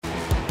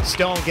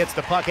Stone gets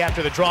the puck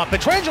after the drop.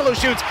 Pietrangelo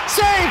shoots,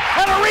 save,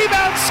 and a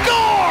rebound,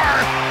 score!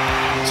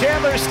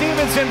 Chandler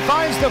Stevenson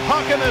finds the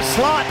puck in the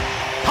slot,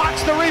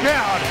 pots the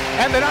rebound,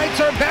 and the Knights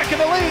are back in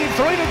the lead,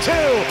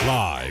 3-2.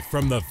 Live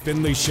from the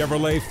Finley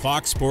Chevrolet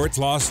Fox Sports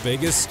Las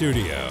Vegas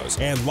studios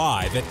and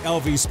live at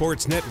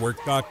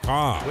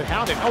lvsportsnetwork.com. With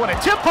Howden, and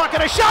a tip puck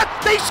and a shot,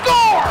 they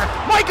score!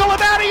 Michael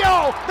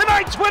Amadio, the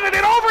Knights win it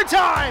in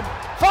overtime,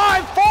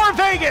 5-4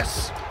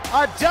 Vegas.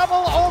 A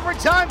double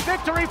overtime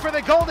victory for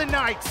the Golden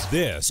Knights.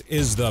 This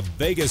is the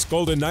Vegas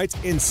Golden Knights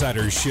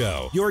Insider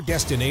Show, your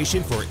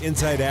destination for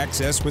inside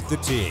access with the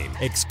team,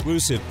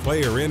 exclusive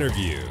player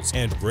interviews,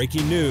 and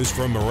breaking news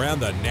from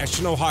around the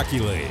National Hockey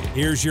League.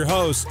 Here's your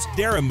hosts,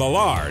 Darren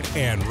Millard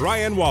and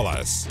Ryan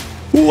Wallace.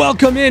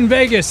 Welcome in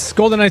Vegas.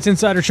 Golden Knights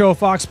Insider Show,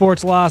 Fox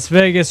Sports Las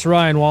Vegas.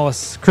 Ryan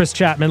Wallace, Chris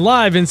Chapman,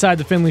 live inside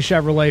the Finley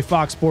Chevrolet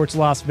Fox Sports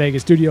Las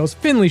Vegas studios.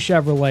 Finley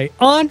Chevrolet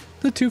on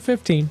the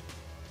 215.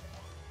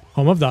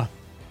 Home of the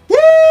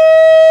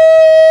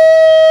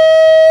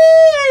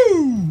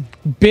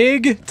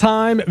big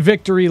time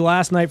victory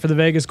last night for the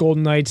Vegas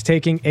Golden Knights,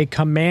 taking a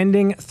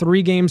commanding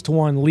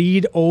 3-1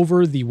 lead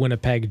over the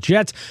Winnipeg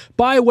Jets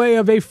by way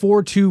of a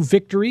 4-2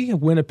 victory.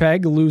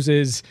 Winnipeg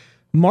loses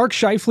Mark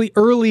Scheifele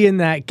early in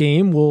that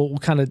game. We'll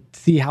kind of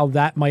see how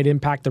that might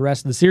impact the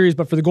rest of the series.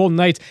 But for the Golden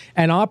Knights,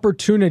 an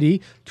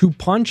opportunity to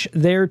punch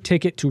their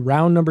ticket to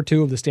round number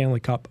 2 of the Stanley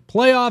Cup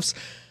playoffs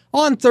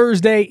on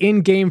Thursday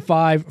in Game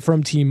 5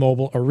 from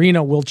T-Mobile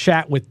Arena. We'll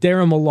chat with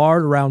Darren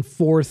Millard around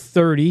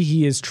 4:30.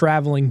 He is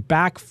traveling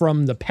back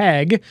from the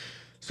PEG,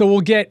 so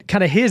we'll get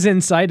kind of his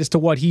insight as to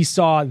what he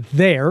saw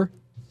there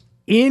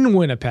in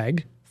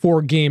Winnipeg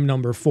for game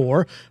number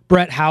 4.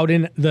 Brett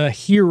Howden, the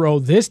hero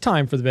this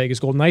time for the Vegas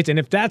Golden Knights, and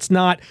if that's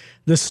not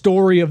the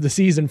story of the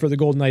season for the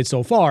Golden Knights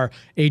so far,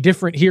 a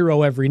different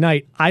hero every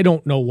night, I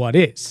don't know what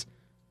is.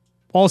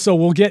 Also,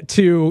 we'll get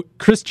to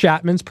Chris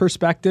Chapman's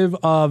perspective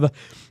of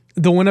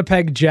the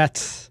Winnipeg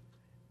Jets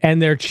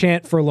and their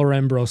chant for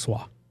Laurent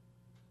Brossoit.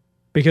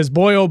 Because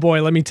boy, oh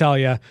boy, let me tell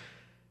you,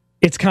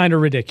 it's kind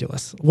of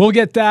ridiculous. We'll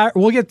get there.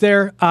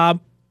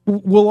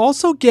 We'll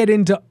also get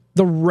into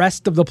the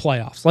rest of the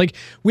playoffs. Like,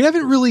 we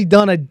haven't really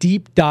done a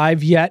deep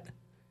dive yet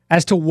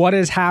as to what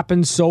has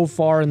happened so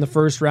far in the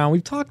first round.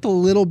 We've talked a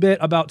little bit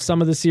about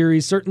some of the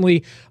series,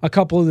 certainly a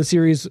couple of the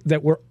series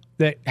that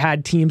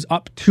had teams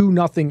up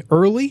 2-0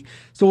 early.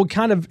 So we'll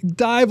kind of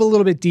dive a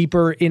little bit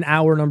deeper in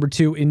hour number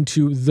 2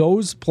 into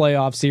those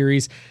playoff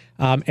series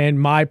and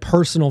my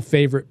personal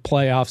favorite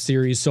playoff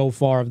series so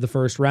far of the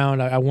first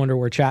round. I wonder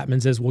where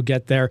Chapman's is. We'll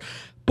get there.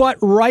 But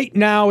right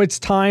now it's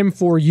time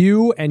for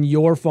you and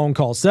your phone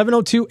call.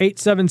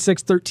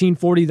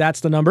 702-876-1340. That's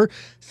the number.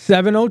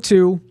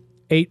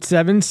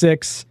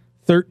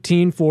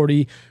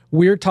 702-876-1340.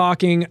 We're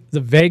talking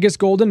the Vegas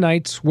Golden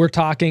Knights. We're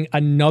talking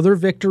another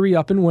victory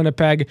up in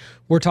Winnipeg.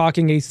 We're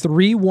talking a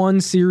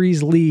 3-1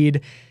 series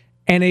lead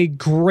and a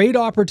great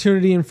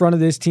opportunity in front of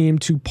this team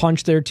to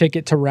punch their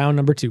ticket to round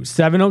number 2.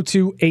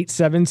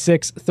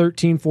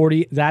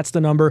 702-876-1340. That's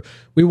the number.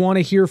 We want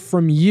to hear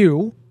from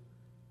you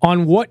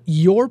on what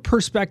your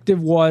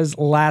perspective was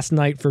last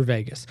night for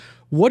Vegas.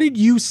 What did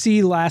you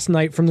see last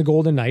night from the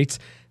Golden Knights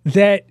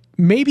that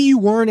maybe you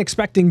weren't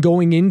expecting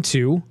going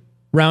into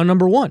round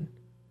number 1?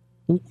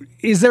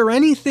 Is there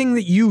anything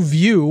that you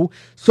view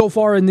so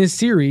far in this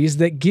series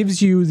that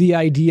gives you the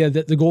idea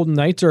that the Golden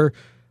Knights are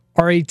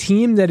a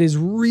team that is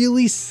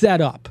really set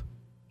up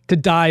to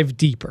dive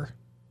deeper?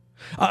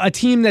 A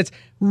team that's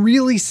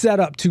really set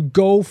up to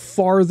go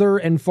farther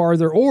and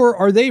farther? Or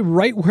are they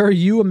right where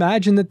you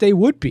imagine that they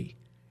would be?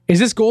 Is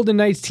this Golden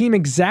Knights team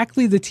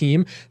exactly the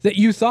team that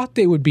you thought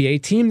they would be? A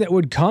team that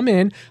would come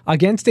in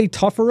against a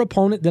tougher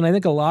opponent than I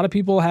think a lot of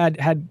people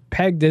had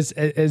pegged as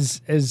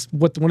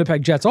what the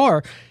Winnipeg Jets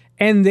are.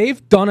 And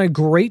they've done a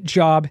great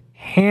job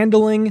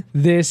handling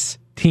this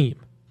team.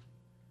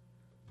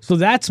 So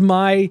that's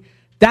my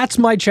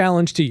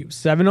challenge to you.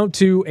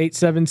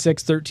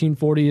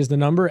 702-876-1340 is the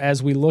number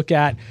as we look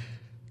at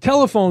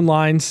telephone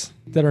lines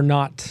that are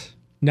not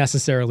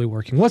necessarily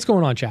working. What's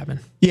going on, Chapman?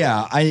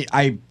 Yeah,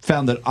 I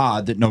found it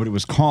odd that nobody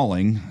was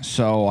calling,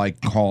 so I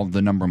called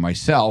the number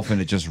myself,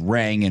 and it just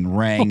rang and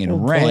rang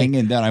and rang,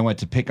 and then I went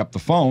to pick up the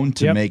phone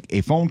to make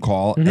a phone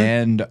call,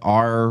 and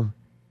our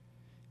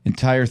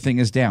entire thing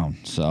is down.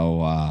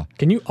 So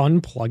can you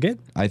unplug it?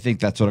 I think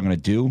that's what I'm going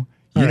to do.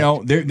 You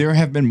know, there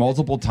have been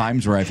multiple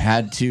times where I've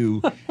had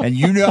to, and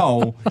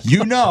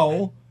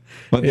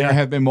but there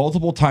have been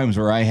multiple times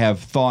where I have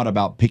thought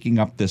about picking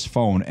up this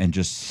phone and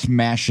just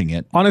smashing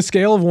it. On a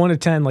scale of 1 to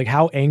 10, like,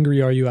 how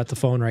angry are you at the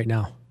phone right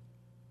now?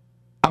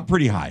 I'm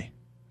pretty high.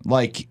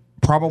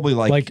 Probably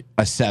like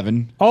a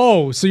 7.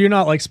 Oh, so you're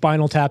not like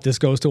Spinal Tap, this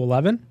goes to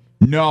 11?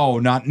 No,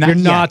 not You're yet.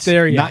 not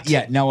there yet. Not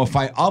yet. Now, if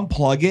I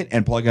unplug it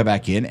and plug it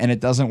back in and it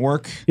doesn't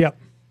work,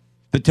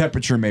 the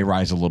temperature may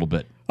rise a little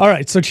bit. All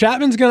right, so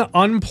Chapman's going to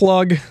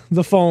unplug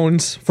the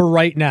phones for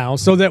right now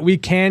so that we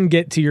can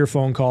get to your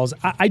phone calls.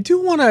 I do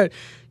want to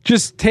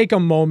just take a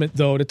moment,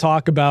 though, to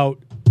talk about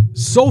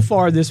so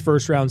far this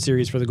first round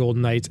series for the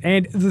Golden Knights.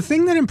 And the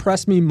thing that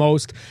impressed me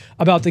most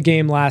about the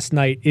game last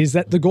night is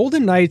that the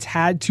Golden Knights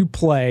had to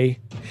play,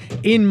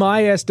 in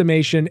my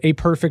estimation, a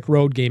perfect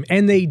road game.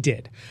 And they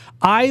did.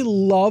 I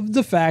love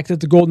the fact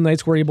that the Golden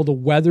Knights were able to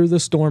weather the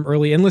storm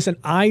early. And listen,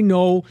 I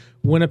know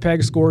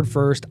Winnipeg scored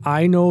first.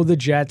 I know the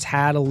Jets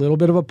had a little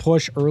bit of a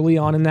push early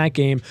on in that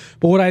game.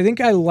 But what I think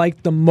I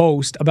liked the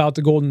most about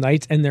the Golden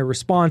Knights and their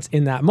response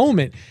in that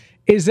moment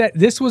is that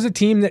this was a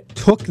team that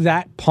took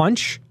that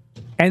punch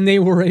and they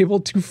were able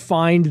to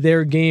find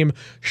their game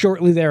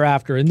shortly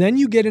thereafter. And then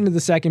you get into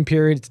the second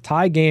period, it's a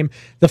tie game.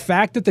 The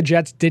fact that the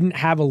Jets didn't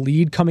have a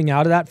lead coming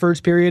out of that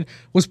first period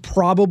was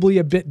probably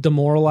a bit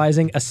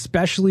demoralizing,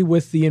 especially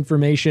with the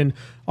information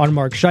on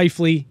Mark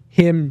Scheifele,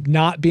 him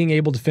not being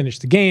able to finish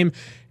the game.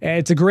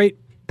 It's a great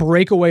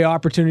breakaway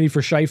opportunity for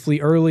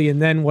Scheifele early,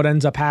 and then what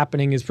ends up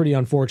happening is pretty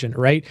unfortunate,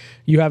 right?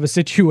 You have a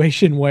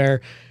situation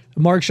where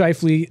Mark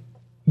Scheifele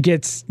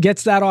gets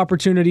that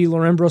opportunity.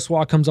 Laurent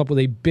Brossoit comes up with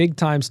a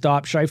big-time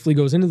stop. Scheifele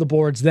goes into the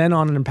boards. Then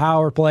on an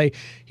power play,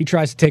 he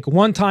tries to take a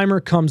one-timer,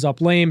 comes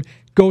up lame,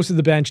 goes to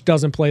the bench,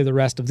 doesn't play the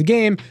rest of the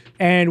game.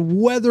 And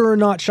whether or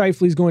not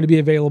Scheifele is going to be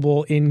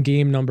available in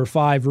game number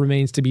 5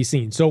 remains to be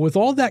seen. So with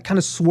all that kind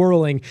of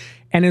swirling,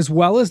 and as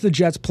well as the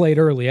Jets played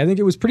early, I think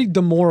it was pretty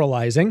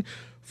demoralizing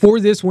for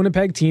this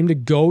Winnipeg team to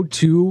go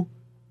to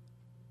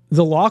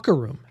the locker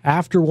room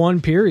after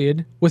one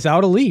period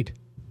without a lead.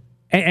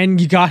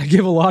 And you got to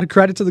give a lot of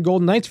credit to the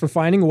Golden Knights for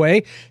finding a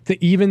way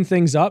to even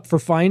things up, for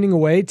finding a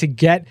way to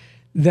get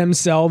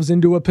themselves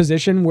into a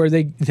position where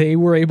they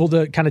were able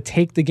to kind of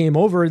take the game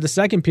over. The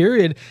second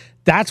period,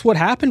 that's what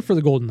happened for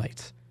the Golden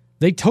Knights.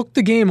 They took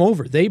the game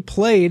over. They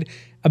played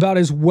about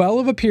as well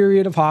of a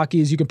period of hockey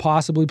as you could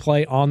possibly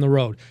play on the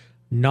road.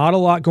 Not a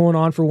lot going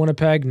on for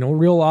Winnipeg. No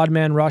real odd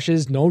man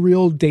rushes. No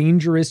real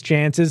dangerous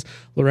chances.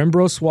 Laurent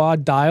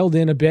Brossoit dialed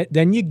in a bit.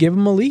 Then you give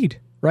them a lead.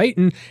 Right?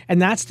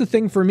 And that's the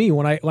thing for me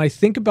when I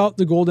think about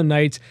the Golden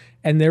Knights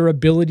and their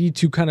ability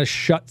to kind of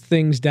shut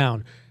things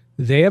down.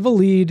 They have a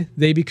lead.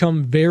 They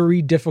become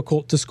very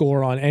difficult to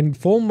score on. And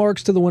full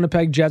marks to the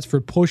Winnipeg Jets for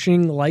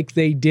pushing like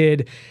they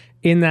did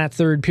in that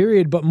third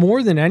period. But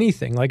more than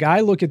anything, like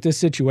I look at this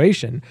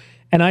situation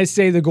and I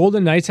say the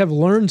Golden Knights have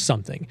learned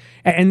something.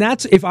 And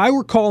that's, if I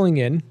were calling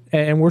in,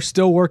 and we're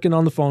still working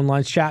on the phone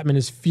lines, Chapman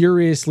is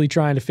furiously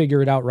trying to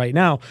figure it out right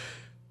now.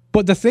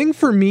 But the thing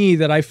for me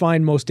that I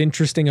find most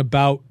interesting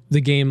about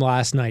the game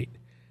last night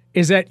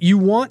is that you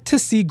want to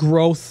see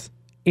growth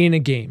in a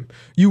game.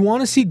 You want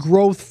to see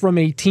growth from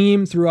a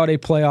team throughout a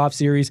playoff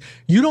series.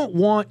 You don't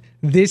want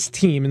this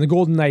team and the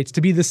Golden Knights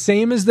to be the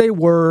same as they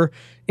were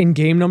in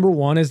game number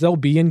 1 as they'll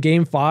be in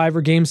game 5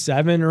 or game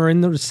 7 or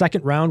in the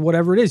second round,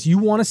 whatever it is. You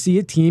want to see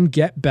a team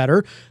get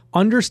better,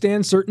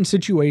 understand certain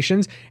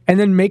situations, and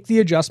then make the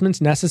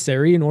adjustments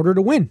necessary in order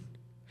to win.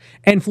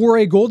 And for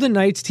a Golden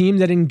Knights team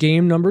that in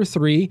game number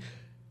 3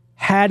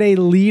 had a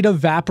lead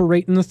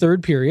evaporate in the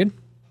third period,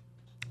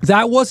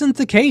 that wasn't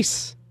the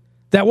case.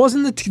 That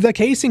wasn't the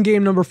case in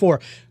game number 4.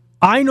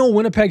 I know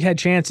Winnipeg had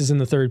chances in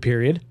the third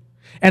period,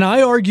 and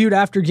I argued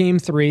after game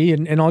 3,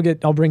 and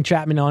I'll bring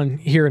Chapman on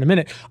here in a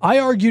minute. I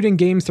argued in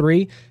game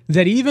 3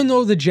 that even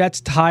though the Jets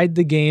tied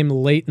the game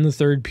late in the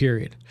third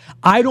period,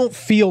 I don't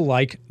feel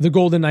like the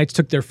Golden Knights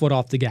took their foot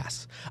off the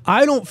gas.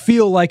 I don't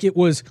feel like it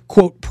was,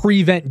 quote,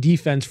 prevent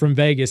defense from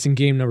Vegas in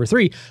game number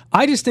 3.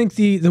 I just think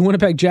the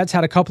Winnipeg Jets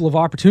had a couple of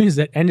opportunities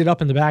that ended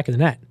up in the back of the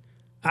net.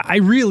 I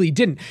really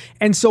didn't.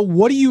 And so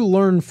what do you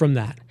learn from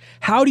that?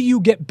 How do you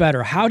get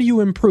better? How do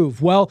you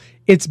improve? Well,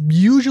 it's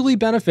usually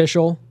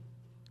beneficial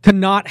to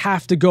not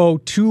have to go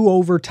 2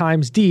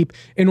 overtimes deep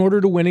in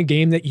order to win a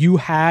game that you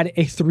had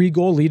a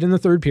 3-goal lead in the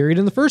third period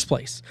in the first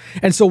place.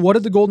 And so what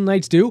did the Golden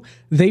Knights do?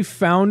 They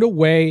found a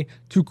way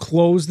to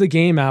close the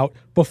game out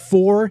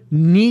before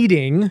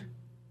needing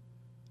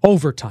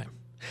overtime.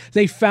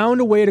 They found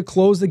a way to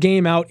close the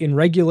game out in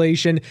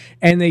regulation,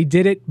 and they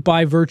did it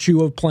by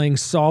virtue of playing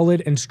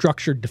solid and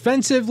structured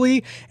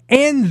defensively,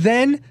 and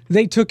then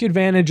they took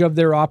advantage of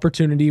their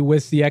opportunity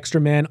with the extra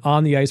man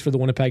on the ice for the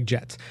Winnipeg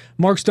Jets.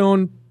 Mark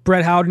Stone,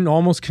 Brett Howden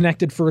almost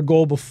connected for a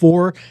goal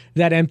before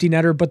that empty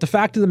netter, but the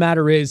fact of the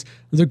matter is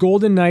the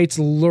Golden Knights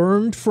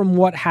learned from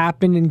what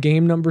happened in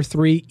game number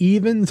 3,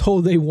 even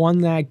though they won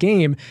that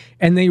game,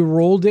 and they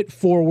rolled it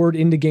forward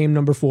into game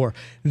number 4.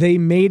 They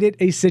made it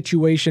a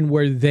situation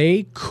where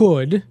they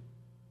could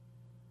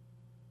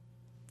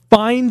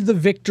find the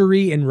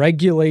victory in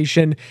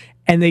regulation,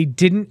 and they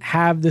didn't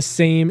have the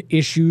same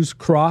issues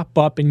crop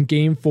up in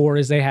game 4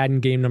 as they had in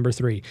game number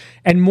 3.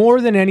 And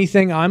more than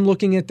anything, I'm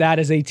looking at that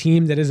as a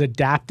team that is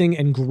adapting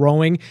and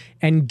growing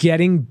and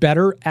getting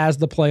better as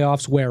the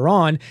playoffs wear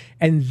on.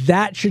 And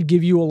that should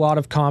give you a lot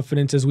of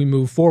confidence as we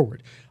move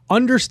forward.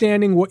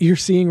 Understanding what you're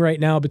seeing right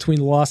now between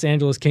the Los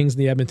Angeles Kings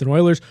and the Edmonton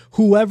Oilers,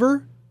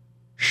 whoever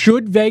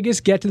should Vegas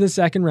get to the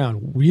second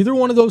round, either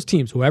one of those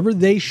teams, whoever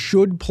they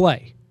should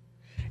play,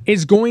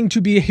 is going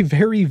to be a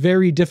very,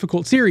 very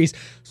difficult series.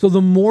 So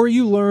the more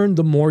you learn,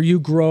 the more you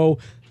grow,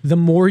 the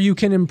more you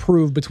can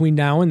improve between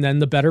now and then,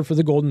 the better for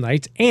the Golden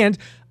Knights. And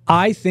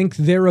I think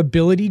their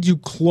ability to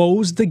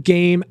close the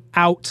game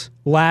out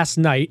last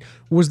night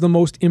was the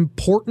most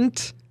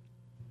important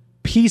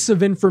piece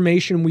of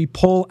information we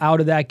pull out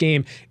of that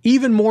game,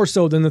 even more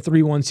so than the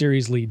 3-1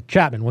 series lead.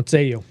 Chapman, what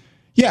say you?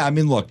 Yeah, I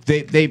mean, look,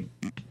 they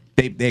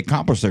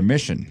accomplished their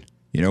mission.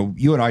 You know,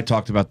 you and I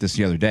talked about this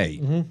the other day.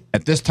 Mm-hmm.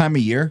 At this time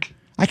of year,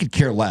 I could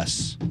care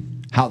less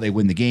how they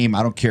win the game.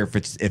 I don't care if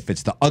it's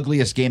the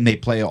ugliest game they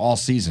play all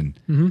season.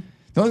 Mm-hmm.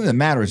 The only thing that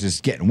matters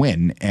is getting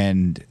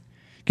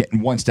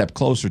one step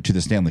closer to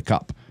the Stanley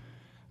Cup.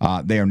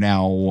 They are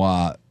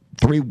now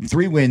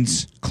three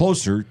wins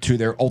closer to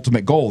their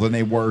ultimate goal than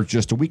they were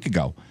just a week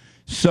ago.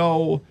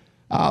 So,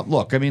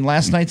 look, I mean,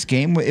 last night's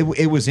game,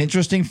 it was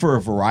interesting for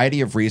a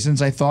variety of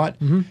reasons, I thought.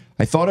 Mm-hmm.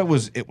 I thought it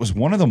was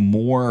one of the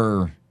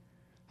more,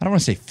 I don't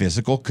want to say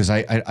physical, because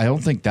I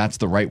don't think that's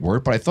the right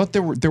word, but I thought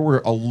there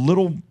were a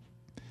little,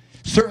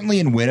 certainly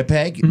in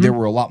Winnipeg, mm-hmm. there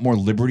were a lot more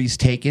liberties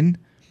taken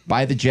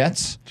by the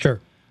Jets.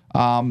 Sure.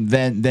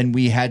 Than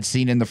we had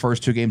seen in the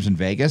first two games in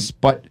Vegas.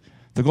 But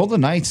the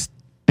Golden Knights,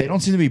 they don't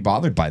seem to be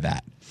bothered by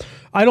that.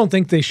 I don't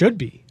think they should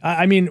be.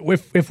 I mean,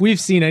 if we've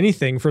seen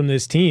anything from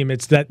this team,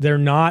 it's that they're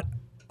not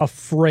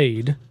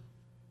afraid.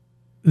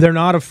 They're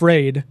not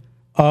afraid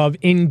of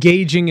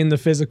engaging in the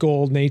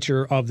physical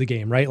nature of the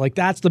game, right? Like,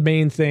 that's the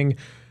main thing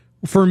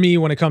for me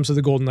when it comes to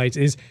the Golden Knights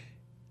is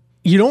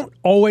you don't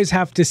always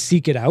have to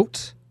seek it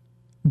out,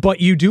 but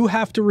you do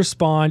have to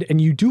respond,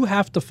 and you do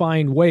have to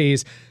find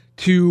ways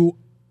to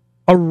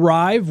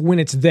arrive when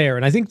it's there.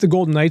 And I think the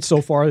Golden Knights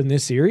so far in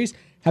this series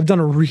have done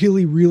a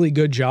really, really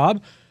good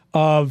job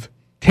of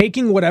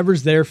taking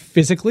whatever's there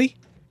physically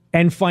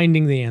and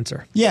finding the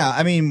answer. Yeah,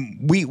 I mean,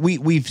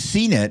 we've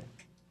seen it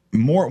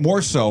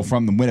more so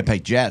from the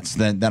Winnipeg Jets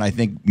than I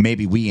think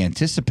maybe we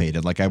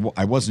anticipated. Like, I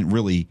wasn't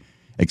really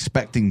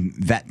expecting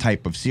that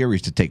type of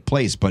series to take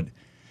place, but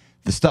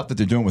the stuff that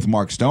they're doing with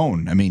Mark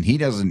Stone, I mean,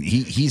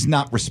 he's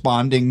not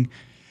responding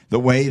the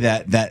way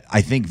that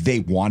I think they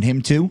want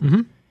him to.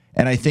 Mm-hmm.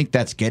 And I think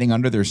that's getting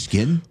under their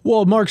skin.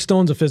 Well, Mark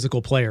Stone's a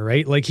physical player,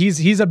 right? Like,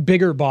 he's a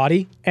bigger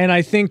body. And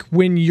I think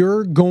when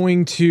you're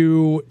going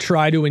to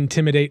try to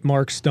intimidate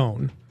Mark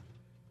Stone,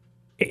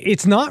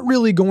 it's not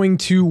really going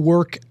to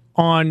work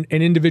on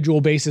an individual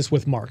basis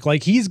with Mark.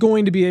 Like, he's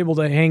going to be able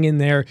to hang in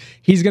there.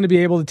 He's going to be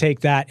able to take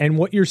that. And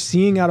what you're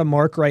seeing out of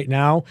Mark right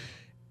now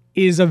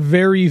is a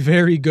very,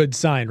 very good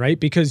sign, right?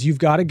 Because you've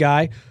got a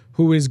guy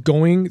who is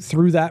going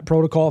through that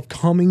protocol of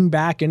coming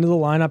back into the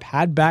lineup,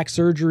 had back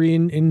surgery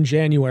in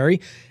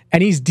January,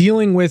 and he's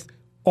dealing with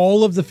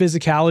all of the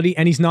physicality,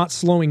 and he's not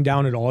slowing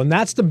down at all. And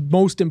that's the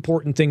most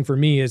important thing for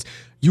me is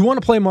you want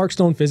to play Mark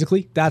Stone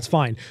physically, that's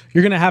fine.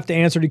 You're going to have to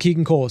answer to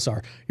Keegan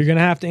Kolesar. You're going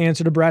to have to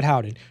answer to Brett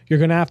Howden. You're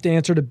going to have to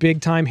answer to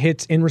big-time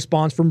hits in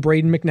response from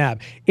Braden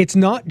McNabb. It's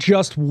not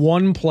just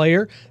one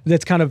player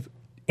that's kind of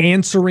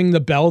answering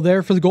the bell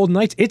there for the Golden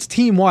Knights. It's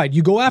team-wide.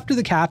 You go after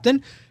the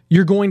captain,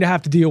 you're going to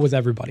have to deal with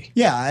everybody.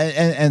 Yeah,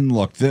 and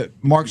look,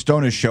 Mark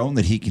Stone has shown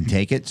that he can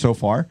take it so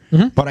far,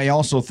 mm-hmm. but I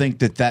also think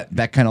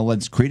that kind of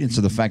lends credence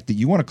to the fact that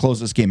you want to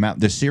close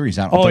this series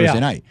out on Thursday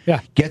night.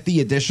 Yeah. Get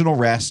the additional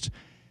rest,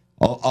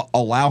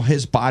 allow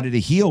his body to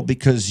heal,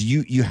 because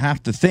you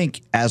have to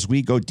think as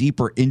we go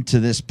deeper into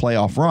this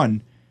playoff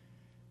run,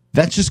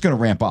 that's just going to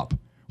ramp up,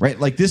 right?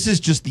 Like, this is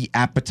just the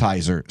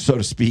appetizer, so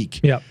to speak.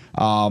 Yeah.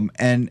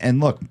 And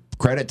look,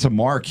 credit to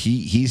Mark.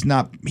 He's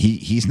not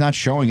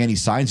showing any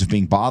signs of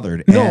being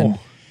bothered. No. And,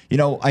 you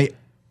know,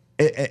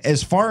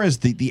 as far as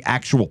the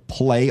actual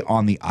play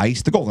on the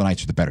ice, the Golden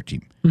Knights are the better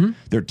team. Mm-hmm.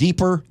 They're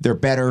deeper. They're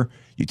better.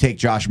 You take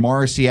Josh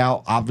Morrissey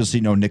out.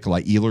 Obviously, no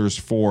Nikolai Ehlers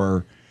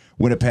for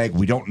Winnipeg.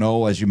 We don't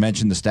know, as you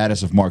mentioned, the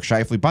status of Mark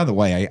Scheifele. By the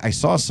way, I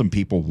saw some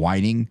people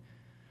whining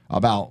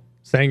about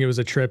saying it was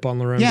a trip on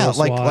Lorenzo.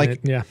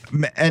 Yeah,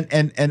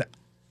 and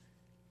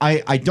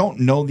I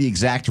don't know the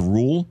exact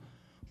rule,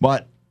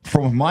 but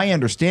from my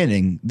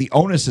understanding, the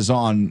onus is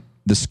on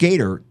the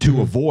skater to mm-hmm.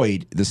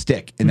 avoid the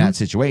stick in mm-hmm. that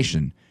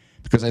situation,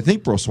 because I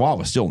think Brossoit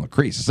was still in the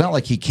crease. It's not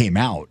like he came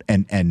out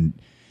and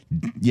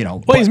you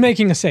know. Well, he's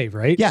making a save,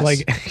 right? Yes.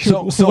 Like,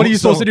 so what are you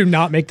supposed to do?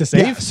 Not make the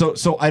save? Yeah,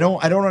 so I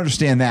don't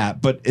understand that,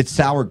 but it's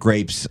sour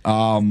grapes.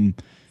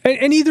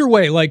 And either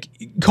way, like,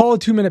 call a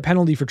 2-minute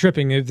penalty for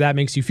tripping if that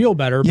makes you feel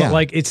better. But,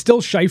 like, it's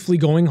still Scheifele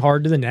going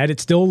hard to the net.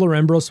 It's still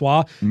Laurent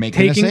Brossoit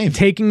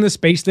taking the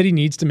space that he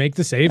needs to make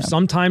the save. Yeah.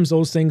 Sometimes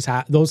those things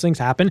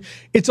happen.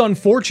 It's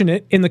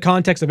unfortunate in the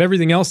context of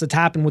everything else that's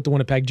happened with the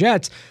Winnipeg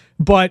Jets,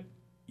 but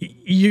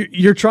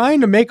you're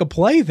trying to make a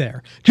play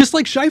there. Just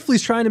like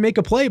Scheifele's trying to make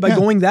a play by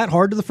going that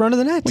hard to the front of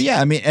the net. Well,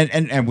 yeah, I mean,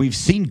 and we've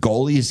seen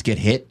goalies get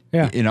hit.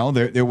 Yeah. You know,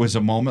 there was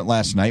a moment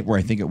last night where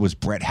I think it was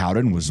Brett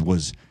Howden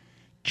was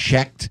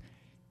checked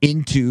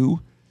into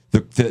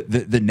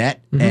the net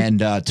mm-hmm.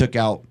 and took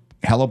out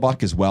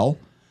Hellebuck as well.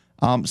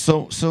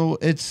 So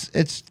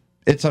it's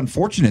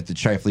unfortunate that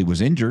Scheifele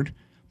was injured,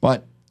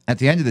 but at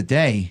the end of the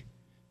day,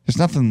 there's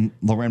nothing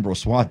Laurent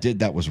Brossoit did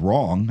that was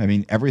wrong. I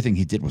mean, everything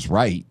he did was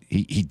right.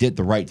 He did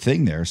the right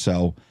thing there.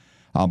 So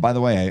By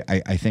the way,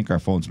 I think our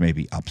phones may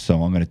be up,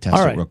 so I'm going to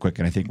test it real quick,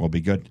 and I think we'll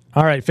be good.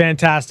 All right,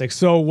 fantastic.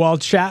 So while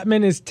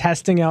Chapman is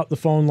testing out the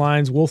phone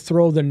lines, we'll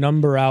throw the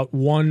number out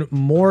one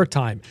more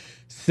time.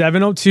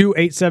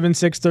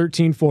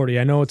 702-876-1340.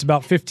 I know it's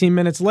about 15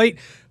 minutes late,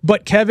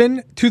 but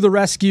Kevin, to the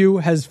rescue,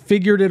 has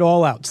figured it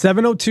all out.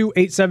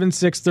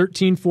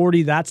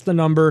 702-876-1340. That's the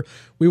number.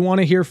 We want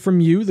to hear from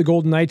you. The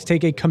Golden Knights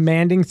take a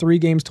commanding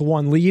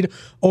 3-1 lead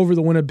over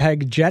the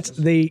Winnipeg Jets.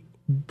 They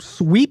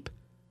sweep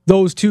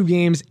those 2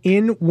 games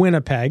in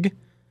Winnipeg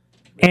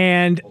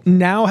and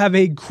now have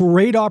a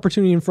great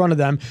opportunity in front of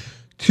them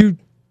to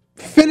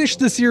finish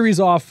the series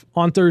off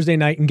on Thursday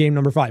night in game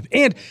number 5.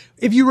 And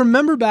if you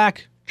remember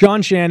back,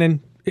 John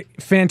Shannon,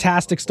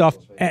 fantastic stuff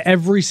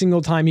every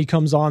single time he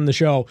comes on the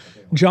show.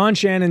 John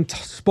Shannon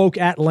spoke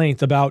at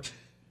length about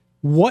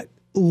what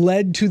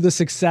led to the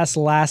success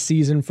last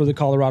season for the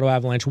Colorado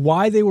Avalanche,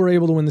 why they were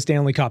able to win the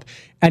Stanley Cup.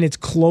 And it's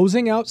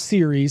closing out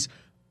series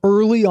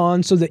early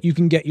on so that you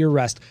can get your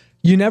rest.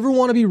 You never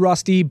want to be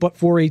rusty, but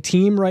for a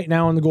team right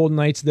now in the Golden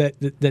Knights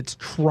that's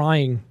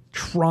trying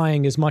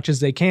as much as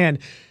they can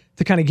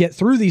to kind of get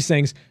through these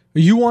things,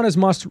 you want as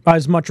much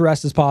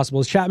rest as possible.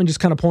 As Chapman just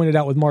kind of pointed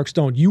out with Mark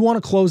Stone, you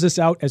want to close this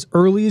out as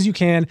early as you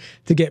can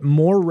to get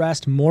more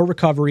rest, more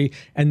recovery,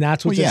 and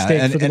that's what's at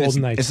stake for the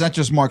Golden Knights. It's not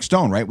just Mark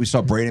Stone, right? We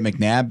saw Brady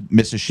McNabb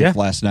miss a shift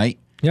last night.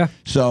 Yeah.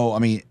 So, I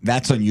mean,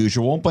 that's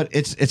unusual, but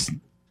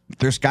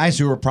there's guys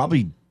who are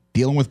probably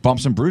dealing with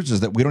bumps and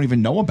bruises that we don't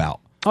even know about.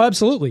 Oh,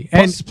 absolutely.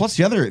 Plus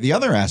the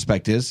other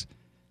aspect is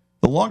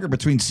the longer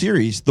between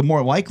series, the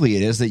more likely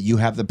it is that you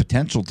have the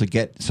potential to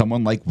get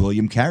someone like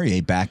William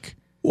Carrier back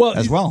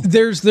as well.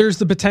 There's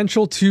the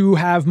potential to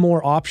have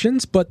more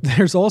options, but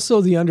there's also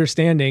the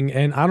understanding,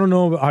 and I don't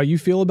know how you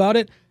feel about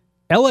it,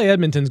 LA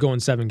Edmonton's going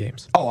 7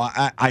 games. Oh,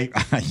 I'm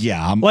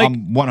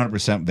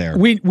 100% there.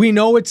 We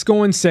know it's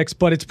going 6,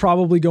 but it's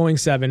probably going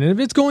 7. And if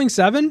it's going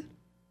 7,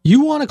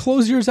 you want to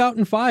close yours out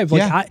in 5.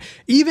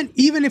 Even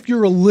if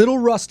you're a little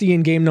rusty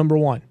in game number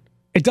 1,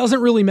 it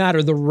doesn't really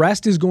matter. The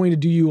rest is going to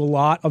do you a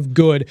lot of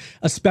good,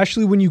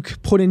 especially when you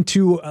put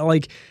into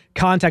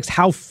context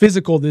how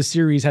physical this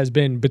series has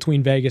been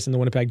between Vegas and the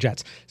Winnipeg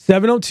Jets.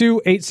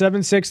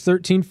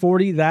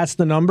 702-876-1340. That's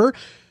the number.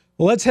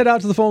 Let's head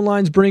out to the phone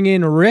lines. Bring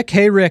in Rick.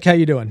 Hey, Rick, how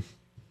you doing?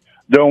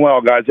 Doing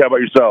well, guys. How about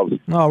yourselves?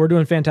 Oh, we're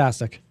doing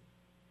fantastic.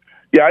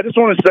 Yeah, I just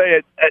want to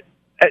say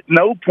at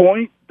no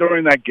point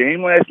during that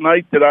game last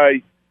night did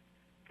I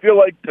feel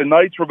like the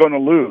Knights were going to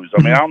lose.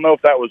 I mean, I don't know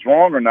if that was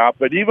wrong or not,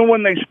 but even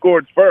when they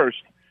scored first,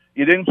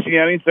 you didn't see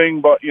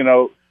anything but,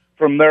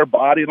 from their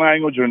body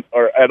language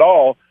or at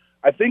all.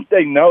 I think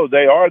they know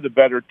they are the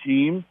better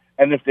team,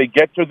 and if they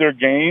get to their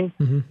game,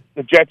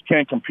 the Jets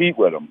can't compete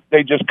with them.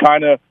 They just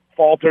kind of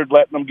faltered,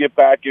 letting them get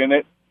back in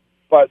it.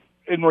 But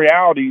in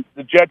reality,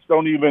 the Jets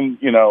don't even,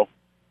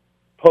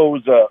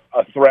 pose a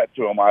threat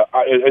to them,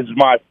 is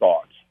my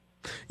thoughts.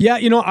 Yeah,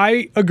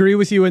 I agree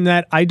with you in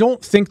that I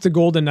don't think the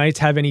Golden Knights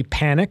have any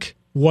panic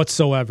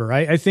whatsoever.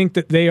 I think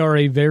that they are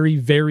a very,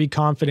 very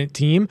confident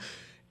team,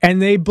 and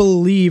they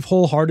believe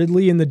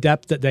wholeheartedly in the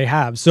depth that they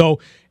have. So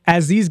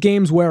as these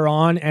games wear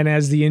on and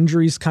as the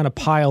injuries kind of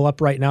pile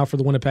up right now for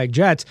the Winnipeg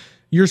Jets,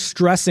 you're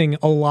stressing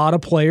a lot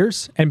of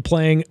players and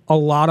playing a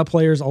lot of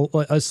players,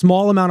 a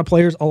small amount of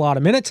players, a lot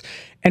of minutes.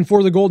 And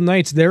for the Golden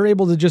Knights, they're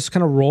able to just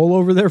kind of roll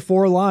over their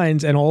 4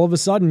 lines, and all of a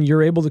sudden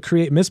you're able to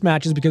create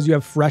mismatches because you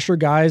have fresher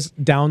guys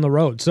down the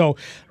road. So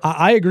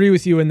I agree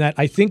with you in that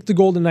I think the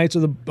Golden Knights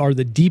are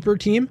the deeper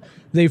team.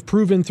 They've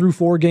proven through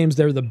 4 games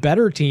they're the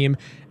better team,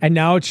 and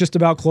now it's just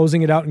about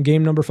closing it out in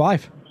game number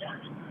 5.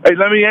 Hey,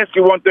 let me ask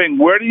you one thing.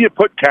 Where do you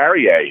put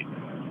Carrier?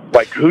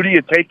 Who do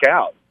you take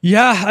out?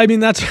 Yeah, I mean,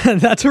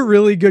 that's a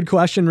really good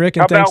question, Rick.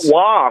 And how about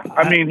Waugh?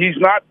 I mean, he's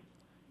not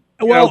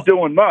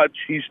doing much.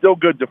 He's still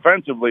good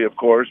defensively, of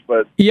course,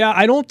 but yeah,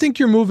 I don't think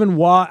you're moving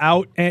Waugh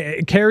out.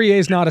 Carrier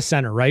is not a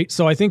center, right?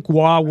 So I think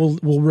Waugh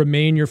will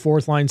remain your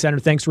 4th line center.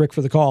 Thanks, Rick,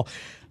 for the call.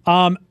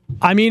 I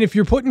mean, if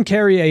you're putting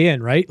Carrier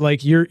in, right,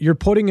 you're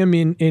putting him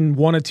in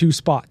one of 2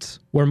 spots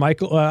where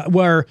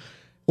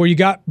where you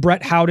got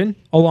Brett Howden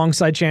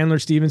alongside Chandler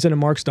Stevenson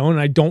and Mark Stone,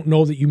 and I don't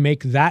know that you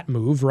make that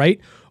move,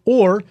 right?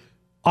 Or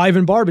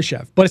Ivan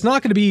Barbashev. But it's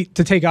not going to be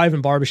to take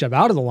Ivan Barbashev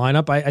out of the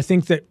lineup. I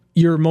think that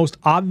your most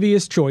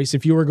obvious choice,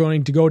 if you were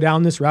going to go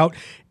down this route,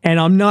 and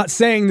I'm not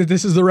saying that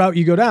this is the route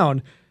you go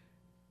down,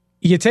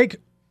 you take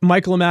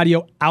Michael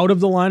Amadio out of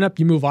the lineup,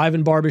 you move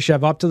Ivan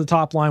Barbashev up to the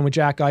top line with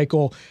Jack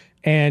Eichel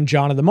and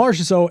Jonathan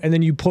Marchessault, and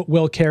then you put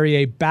Will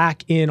Carrier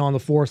back in on the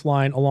 4th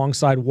line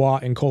alongside Waugh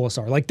and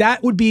Kolesar.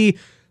 That would be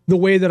the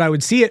way that I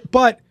would see it,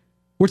 but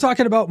we're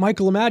talking about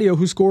Michael Amadio,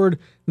 who scored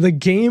the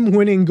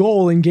game-winning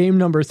goal in game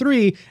number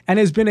 3 and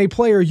has been a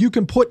player you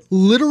can put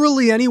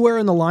literally anywhere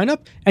in the lineup,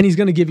 and he's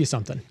going to give you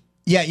something.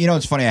 Yeah,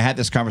 it's funny. I had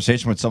this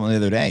conversation with someone the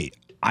other day.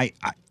 I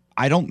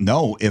don't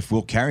know if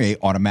Will Carrier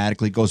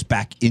automatically goes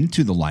back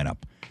into the lineup.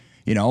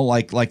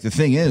 The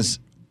thing is,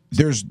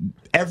 there's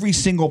every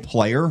single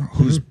player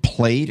who's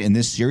played in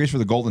this series for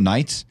the Golden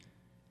Knights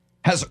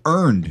has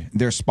earned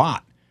their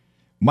spot.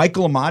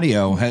 Michael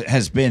Amadio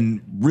has been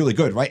really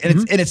good, right?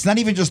 And it's not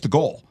even just the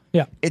goal.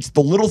 Yeah. It's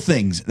the little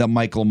things that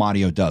Michael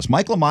Amadio does.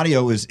 Michael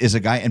Amadio is a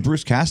guy, and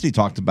Bruce Cassidy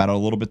talked about it a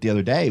little bit the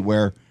other day,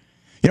 where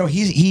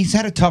he's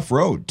had a tough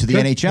road to the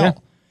NHL,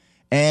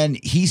 and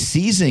he's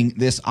seizing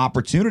this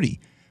opportunity.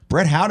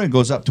 Brett Howden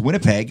goes up to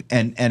Winnipeg,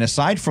 and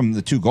aside from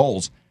the 2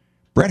 goals,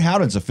 Brett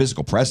Howden's a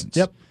physical presence.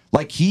 Yep.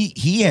 Like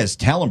he has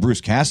telling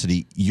Bruce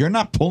Cassidy, you're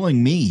not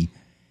pulling me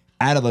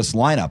out of this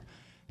lineup.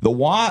 The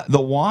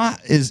wah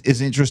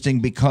is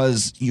interesting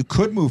because you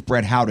could move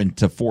Brett Howden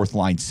to 4th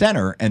line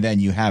center, and then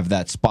you have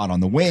that spot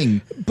on the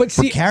wing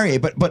for Carrier.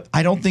 But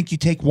I don't think you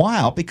take Wah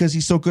out because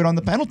he's so good on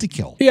the penalty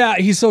kill. Yeah,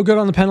 he's so good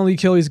on the penalty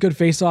kill. He's a good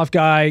face-off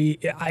guy.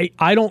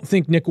 I don't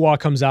think Nick Wah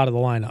comes out of the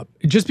lineup.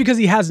 Just because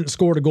he hasn't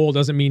scored a goal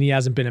doesn't mean he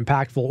hasn't been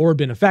impactful or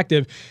been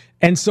effective.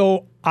 And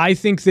so I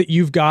think that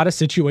you've got a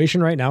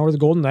situation right now where the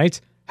Golden Knights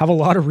have a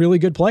lot of really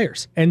good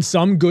players, and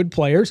some good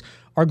players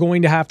are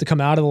going to have to come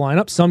out of the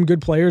lineup. Some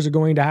good players are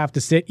going to have to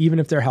sit even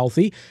if they're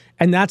healthy.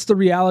 And that's the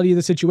reality of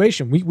the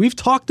situation. We've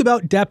talked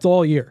about depth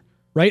all year,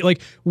 right?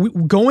 Like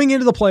going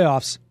into the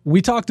playoffs,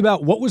 we talked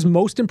about what was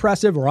most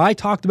impressive, or I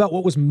talked about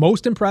what was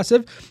most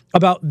impressive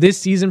about this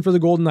season for the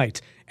Golden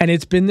Knights. And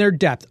it's been their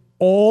depth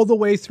all the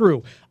way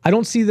through. I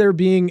don't see there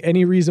being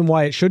any reason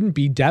why it shouldn't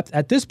be depth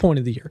at this point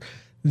of the year.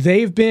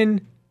 They've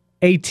been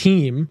a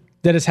team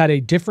that has had a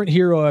different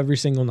hero every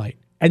single night.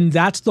 And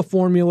that's the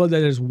formula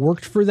that has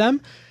worked for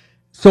them.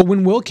 So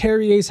when Will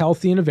Carrier is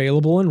healthy and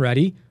available and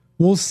ready,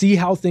 we'll see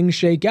how things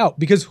shake out,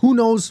 because who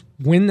knows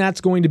when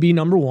that's going to be,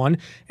 number one,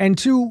 and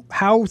two,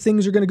 how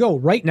things are going to go.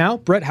 Right now,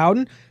 Brett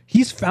Howden,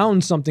 he's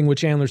found something with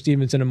Chandler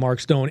Stevenson and Mark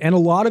Stone, and a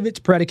lot of it's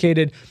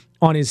predicated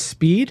on his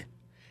speed,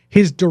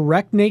 his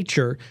direct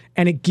nature,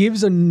 and it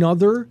gives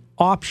another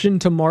option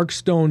to Mark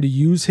Stone to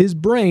use his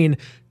brain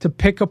to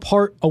pick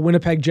apart a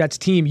Winnipeg Jets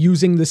team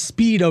using the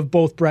speed of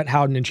both Brett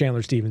Howden and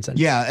Chandler Stevenson.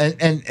 Yeah,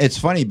 and it's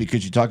funny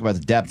because you talk about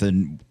the depth,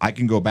 and I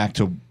can go back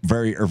to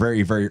very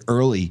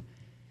early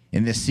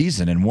in this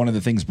season, and one of the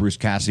things Bruce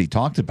Cassidy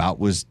talked about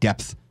was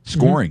depth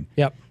scoring.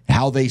 Mm-hmm. Yep.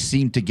 How they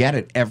seem to get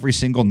it every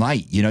single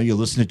night. You know, you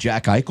listen to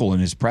Jack Eichel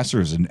and his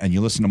pressers, and you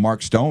listen to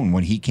Mark Stone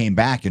when he came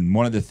back, and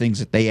one of the things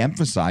that they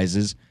emphasize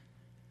is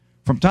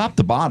from top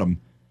to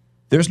bottom,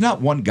 there's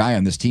not one guy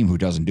on this team who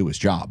doesn't do his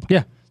job.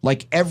 Yeah.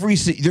 Like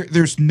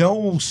there's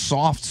no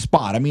soft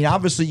spot. I mean,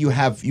 obviously you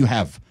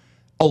have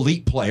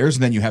elite players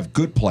and then you have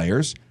good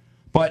players,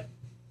 but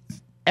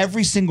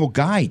every single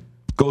guy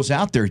goes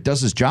out there,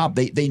 does his job.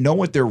 They know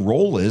what their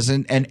role is,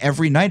 and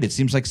every night it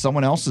seems like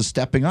someone else is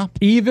stepping up.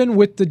 Even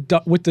with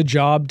the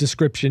job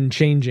description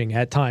changing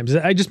at times.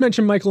 I just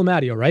mentioned Michael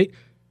Amadio, right?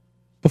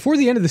 Before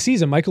the end of the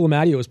season, Michael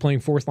Amadio was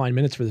playing 4th line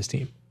minutes for this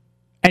team.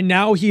 And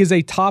now he is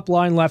a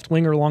top-line left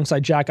winger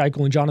alongside Jack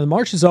Eichel and Jonathan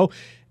Marchessault.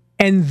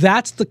 And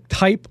that's the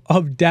type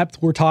of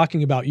depth we're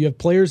talking about. You have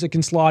players that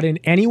can slot in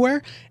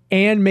anywhere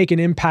and make an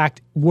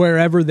impact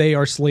wherever they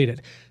are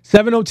slated.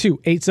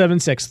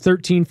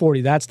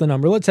 702-876-1340. That's the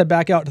number. Let's head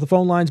back out to the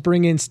phone lines.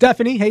 Bring in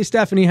Stephanie. Hey,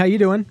 Stephanie. How you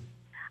doing?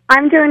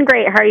 I'm doing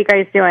great. How are you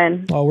guys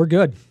doing? Oh, we're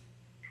good.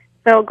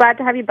 So glad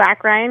to have you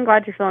back, Ryan.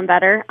 Glad you're feeling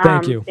better.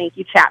 Thank you. Thank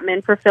you,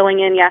 Chapman, for filling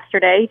in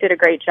yesterday. You did a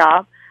great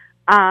job.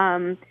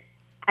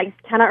 I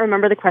cannot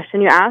remember the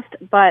question you asked,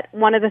 but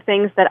one of the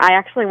things that I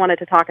actually wanted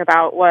to talk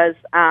about was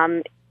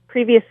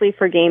previously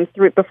before Game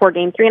 3,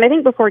 and I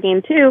think before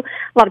Game 2, a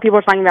lot of people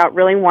are talking about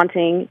really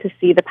wanting to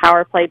see the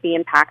power play be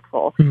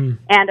impactful. Mm-hmm.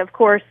 And, of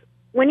course,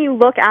 when you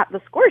look at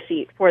the score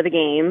sheet for the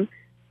game,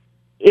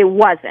 it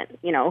wasn't,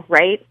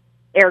 right?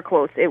 Air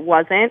quotes, it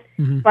wasn't.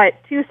 Mm-hmm. But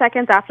 2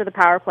 seconds after the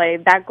power play,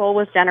 that goal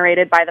was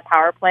generated by the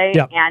power play,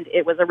 yep. And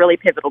it was a really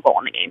pivotal goal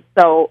in the game.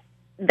 So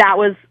that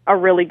was a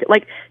really good,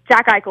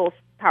 Jack Eichel's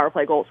power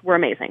play goals were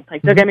amazing.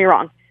 Don't get me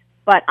wrong.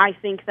 But I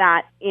think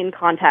that in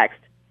context,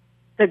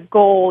 the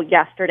goal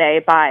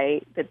yesterday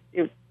it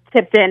was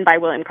tipped in by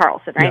William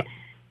Karlsson, right?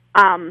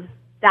 Yeah.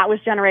 That was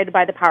generated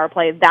by the power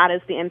play. That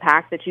is the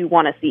impact that you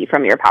want to see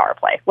from your power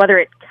play, whether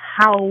it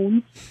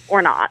counts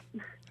or not.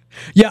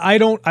 Yeah, I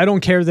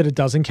don't care that it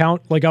doesn't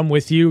count. I'm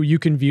with you. You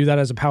can view that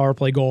as a power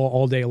play goal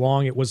all day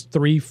long. It was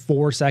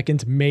 3-4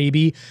 seconds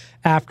maybe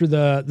after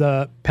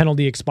the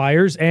penalty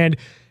expires, and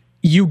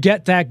you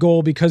get that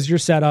goal because you're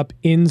set up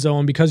in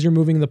zone, because you're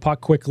moving the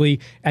puck quickly,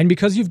 and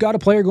because you've got a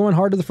player going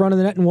hard to the front of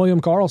the net in William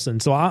Karlsson.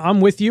 So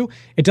I'm with you.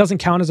 It doesn't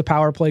count as a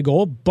power play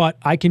goal, but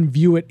I can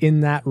view it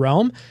in that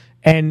realm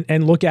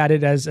and look at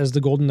it as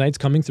the Golden Knights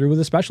coming through with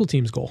a special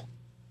teams goal.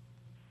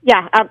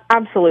 Yeah,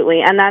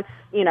 absolutely. And that's,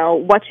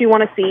 what you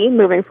want to see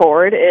moving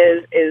forward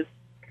is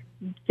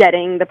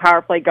getting the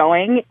power play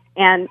going.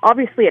 And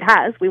obviously it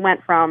has. We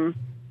went from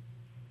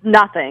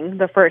nothing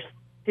the first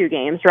 2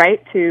 games,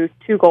 right, to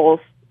 2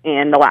 goals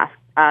in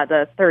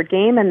the third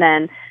game, and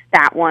then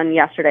that one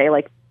yesterday.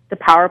 The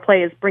power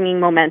play is bringing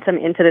momentum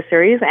into the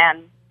series,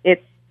 and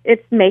it's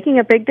making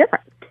a big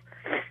difference.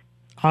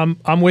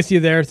 I'm with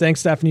you there. Thanks,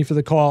 Stephanie, for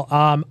the call.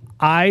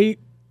 I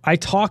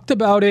talked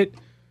about it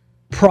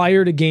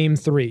prior to Game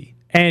 3,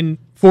 and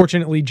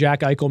fortunately,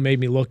 Jack Eichel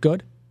made me look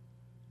good.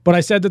 But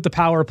I said that the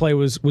power play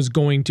was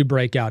going to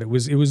break out. It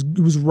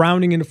was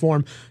rounding into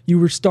form. You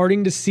were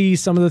starting to see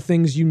some of the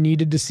things you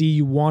needed to see,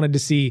 you wanted to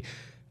see.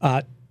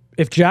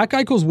 If Jack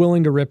Eichel's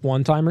willing to rip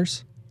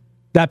one-timers,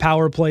 that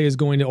power play is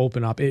going to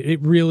open up.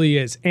 It really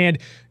is. And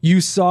you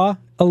saw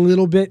a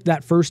little bit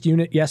that first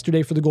unit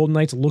yesterday for the Golden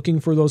Knights looking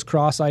for those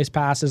cross-ice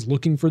passes,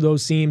 looking for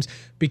those seams,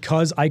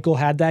 because Eichel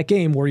had that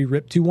game where he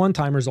ripped 2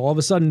 one-timers. All of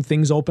a sudden,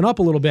 things open up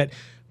a little bit,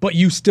 but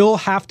you still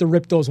have to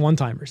rip those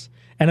one-timers.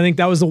 And I think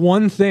that was the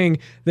one thing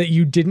that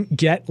you didn't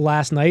get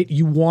last night.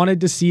 You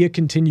wanted to see a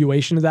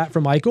continuation of that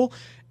from Eichel,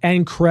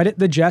 and credit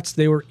the Jets.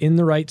 They were in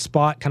the right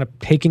spot, kind of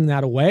taking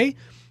that away.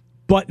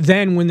 But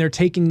then when they're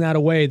taking that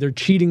away, they're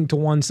cheating to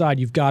one side.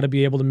 You've got to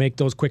be able to make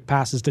those quick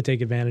passes to take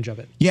advantage of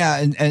it.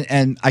 Yeah,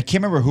 and I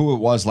can't remember who it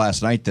was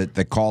last night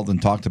that called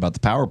and talked about the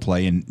power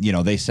play. And,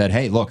 they said,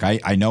 hey, look,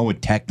 I know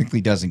it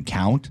technically doesn't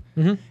count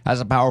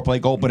as a power play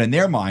goal, but in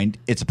their mind,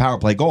 it's a power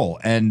play goal.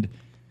 And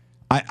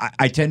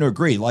I tend to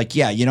agree. Like,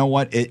 yeah, you know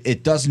what?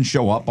 It doesn't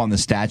show up on the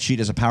stat sheet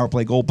as a power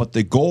play goal, but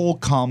the goal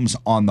comes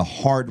on the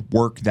hard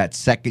work that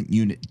second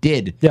unit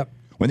did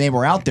when they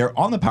were out there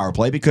on the power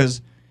play,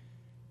 because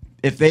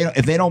if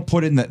they don't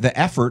put in the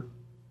effort,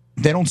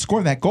 they don't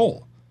score that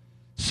goal.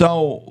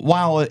 So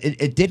while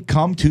it did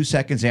come 2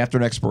 seconds after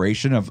an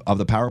expiration of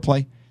the power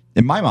play,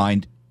 in my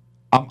mind,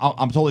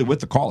 I'm totally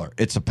with the caller.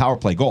 It's a power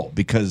play goal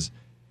because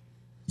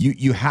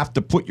you have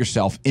to put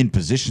yourself in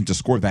position to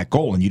score that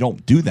goal, and you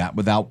don't do that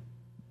without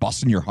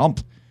busting your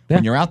hump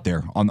when you're out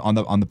there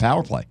on the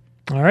power play.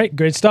 All right,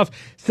 great stuff.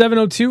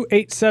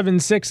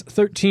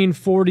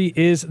 702-876-1340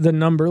 is the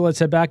number. Let's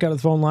head back out of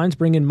the phone lines.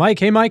 Bring in Mike.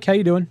 Hey, Mike, how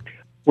you doing?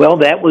 Well,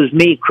 that was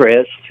me,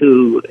 Chris,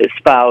 who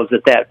espoused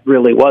that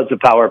really was a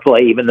power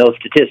play, even though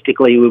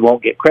statistically we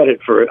won't get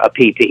credit for a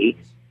PP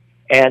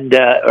and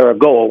or a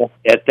goal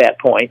at that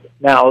point.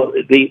 Now,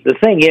 the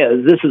thing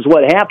is, this is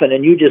what happened,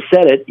 and you just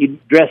said it. You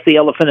addressed the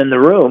elephant in the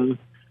room,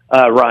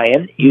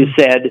 Ryan. You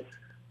said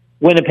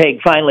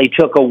Winnipeg finally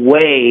took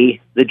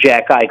away the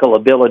Jack Eichel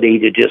ability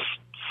to just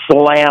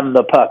slam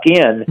the puck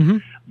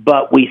in,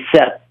 but we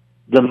set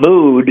the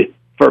mood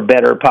for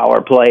better power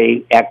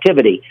play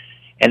activity.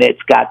 And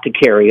it's got to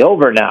carry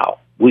over now.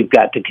 We've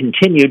got to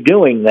continue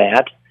doing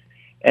that.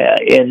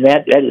 And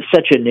that is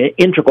such an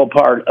integral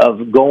part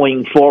of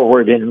going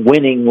forward and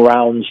winning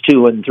rounds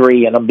 2 and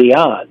 3 and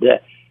beyond.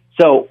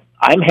 So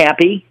I'm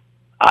happy,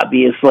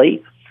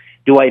 obviously.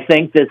 Do I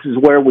think this is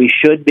where we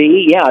should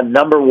be? Yeah,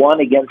 number 1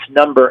 against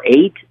number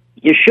 8,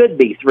 you should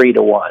be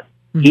 3-1,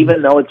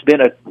 even though it's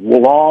been a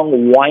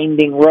long,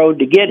 winding road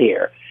to get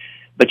here.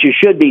 But you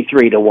should be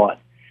 3-1.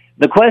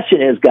 The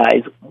question is,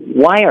 guys,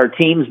 why are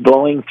teams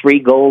blowing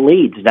 3-goal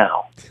leads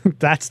now?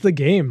 That's the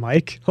game,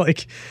 Mike.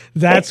 Like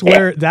that's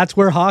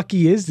where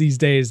hockey is these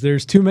days.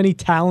 There's too many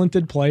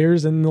talented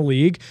players in the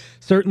league.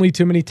 Certainly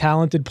too many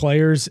talented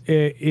players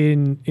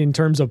in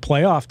terms of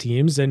playoff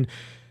teams, and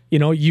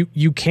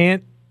you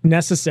can't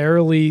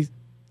necessarily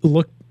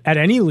look at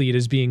any lead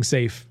as being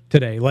safe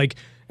today. Like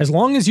as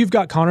long as you've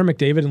got Connor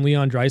McDavid and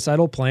Leon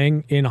Draisaitl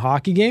playing in a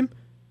hockey game,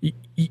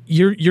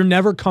 you're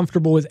never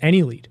comfortable with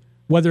any lead.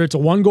 Whether it's a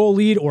 1-goal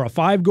lead or a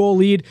 5-goal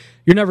lead,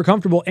 you're never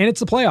comfortable. And it's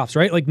the playoffs,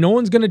 right? Like no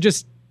one's going to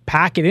just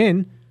pack it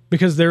in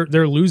because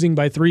they're losing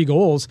by 3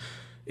 goals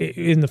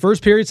in the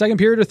first period, second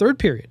period, or third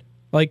period.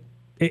 Like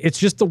it's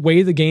just the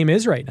way the game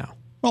is right now.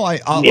 Well,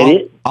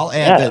 I'll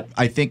add that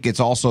I think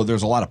it's also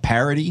there's a lot of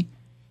parity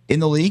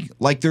in the league.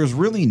 Like there's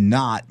really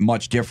not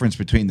much difference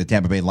between the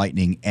Tampa Bay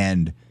Lightning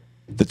and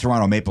the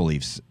Toronto Maple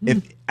Leafs.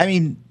 You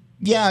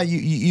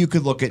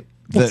could look at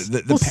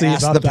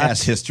the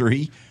past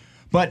history.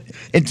 But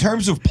in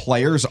terms of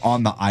players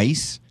on the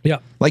ice,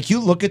 like you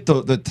look at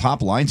the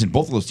top lines, and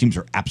both of those teams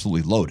are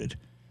absolutely loaded.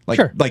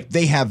 Like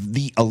they have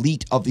the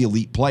elite of the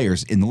elite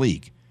players in the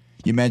league.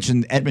 You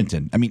mentioned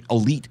Edmonton. I mean,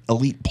 elite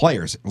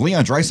players.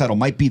 Leon Draisaitl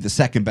might be the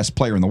second best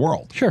player in the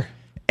world. Sure.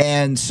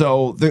 And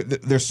so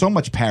there's so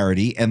much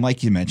parity, and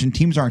like you mentioned,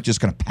 teams aren't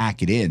just going to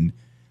pack it in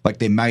like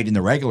they might in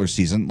the regular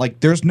season. Like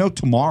there's no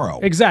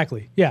tomorrow.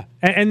 Exactly. Yeah,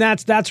 and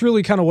that's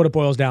really kind of what it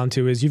boils down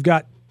to. Is you've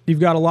got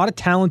a lot of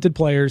talented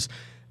players.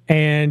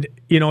 And,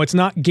 it's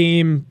not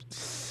game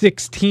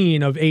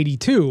 16 of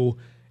 82.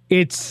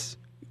 It's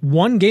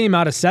 1 game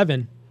out of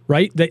 7,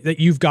 right? That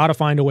you've got to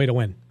find a way to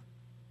win.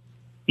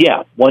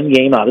 Yeah, 1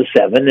 game out of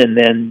 7, and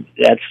then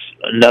that's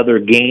another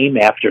game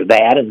after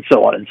that, and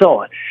so on and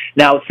so on.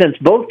 Now, since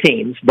both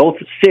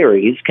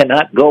series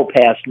cannot go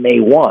past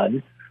May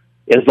 1,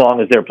 as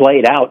long as they're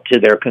played out to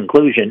their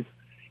conclusion,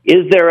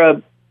 is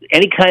there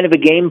any kind of a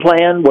game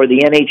plan where the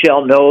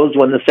NHL knows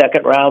when the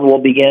second round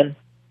will begin?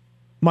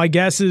 My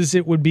guess is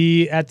it would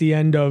be at the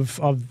end of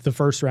the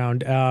first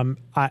round.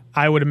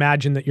 I would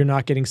imagine that you're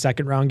not getting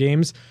second round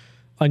games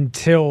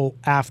until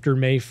after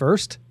May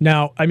 1st.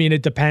 Now, I mean,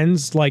 it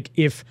depends. Like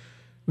if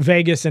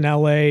Vegas and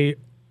LA,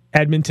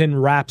 Edmonton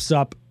wraps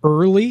up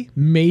early,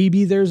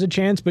 maybe there's a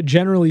chance. But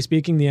generally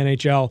speaking, the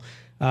NHL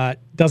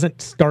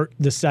doesn't start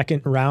the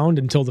second round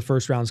until the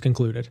first round's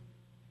concluded.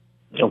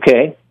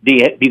 Okay. Do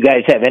you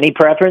guys have any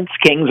preference,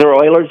 Kings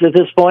or Oilers at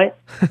this point?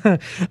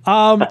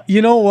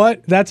 You know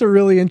what? That's a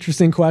really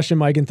interesting question,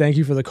 Mike, and thank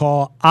you for the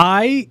call.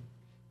 I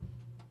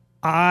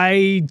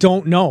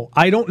don't know.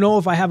 I don't know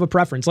if I have a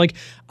preference. Like,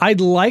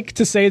 I'd like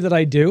to say that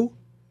I do,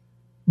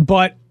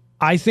 But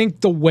I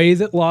think the way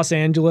that Los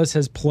Angeles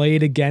has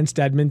played against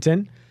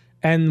Edmonton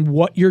and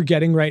what you're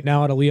getting right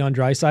now out of Leon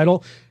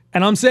Draisaitl,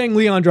 and I'm saying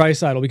Leon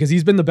Draisaitl because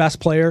he's been the best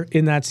player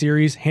in that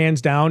series,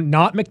 hands down,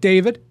 not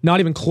McDavid,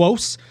 not even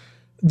close.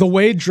 The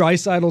way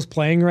Draisaitl's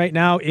playing right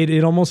now,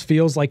 it almost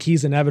feels like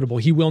he's inevitable.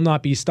 He will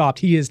not be stopped.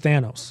 He is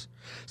Thanos.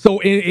 So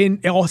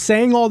in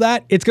saying all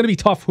that, it's going to be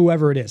tough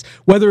whoever it is.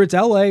 Whether it's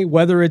LA,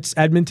 whether it's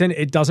Edmonton,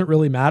 it doesn't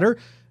really matter.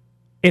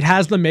 It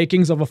has the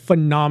makings of a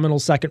phenomenal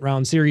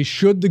second-round series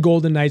should the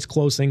Golden Knights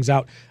close things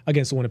out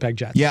against the Winnipeg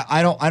Jets. Yeah,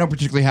 I don't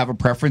particularly have a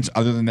preference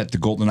other than that the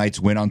Golden Knights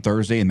win on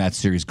Thursday and that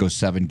series goes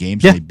 7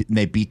 games. Yeah. And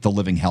they beat the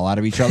living hell out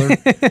of each other.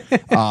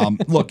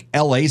 Look,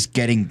 LA's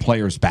getting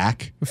players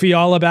back.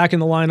 Fiala back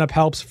in the lineup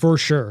helps for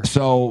sure.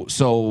 So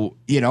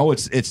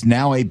it's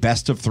now a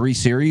best-of-3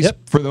 series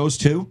for those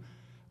two.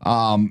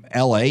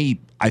 LA,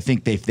 I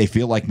think they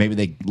feel like maybe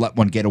they let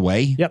one get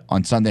away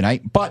on Sunday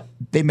night, but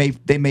they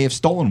may have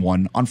stolen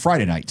one on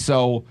Friday night.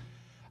 So,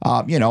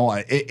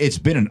 it's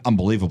been an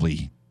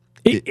unbelievably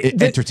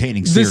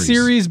entertaining series. The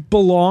series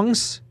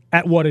belongs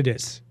at what it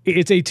is.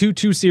 It's a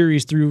 2-2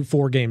 series through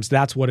 4 games.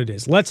 That's what it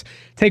is. Let's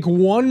take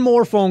one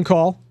more phone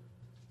call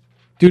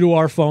due to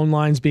our phone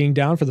lines being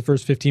down for the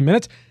first 15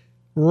 minutes.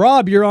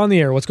 Rob, you're on the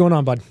air. What's going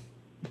on, bud?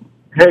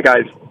 Hey,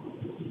 guys.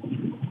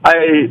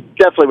 I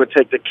definitely would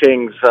take the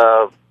Kings.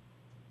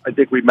 I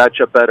think we match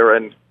up better,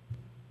 and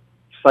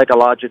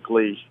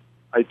psychologically,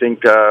 I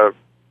think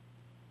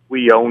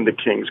we own the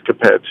Kings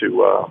compared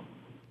to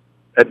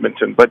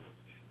Edmonton. But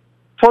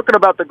talking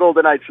about the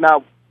Golden Knights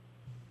now,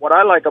 what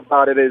I like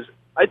about it is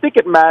I think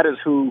it matters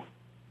who's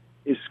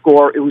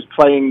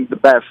playing the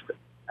best,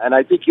 and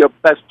I think your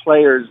best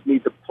players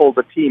need to pull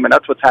the team, and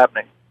that's what's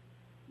happening.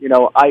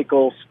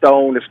 Eichel,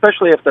 Stone,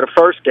 especially after the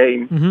first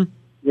game,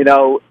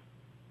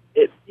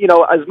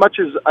 as much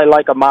as I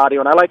like Amadio,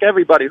 and I like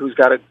everybody who's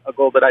got a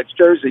Golden Knights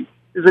jersey,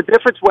 there's a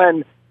difference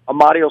when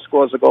Amadio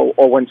scores a goal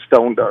or when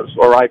Stone does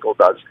or Eichel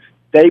does.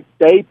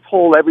 They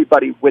pull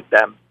everybody with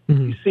them.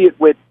 Mm-hmm. You see it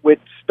with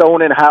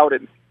Stone and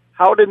Howden.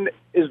 Howden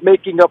is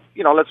making up,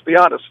 let's be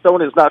honest,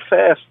 Stone is not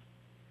fast,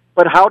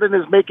 but Howden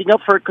is making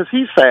up for it because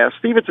he's fast.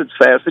 Stevenson's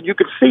fast, and you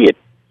can see it.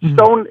 Mm-hmm.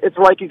 Stone, it's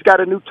like he's got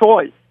a new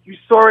toy. You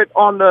saw it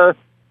on the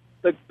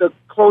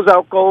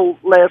closeout goal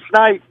last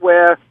night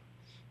where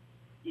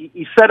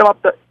he set him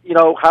up,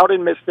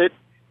 Howden missed it,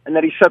 and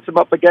then he sets him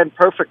up again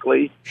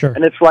perfectly. Sure.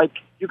 And it's like,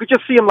 you could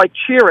just see him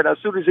cheering as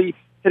soon as he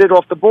hit it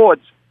off the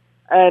boards.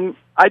 And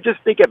I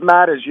just think it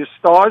matters. Your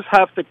stars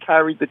have to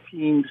carry the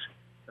teams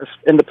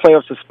in the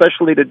playoffs,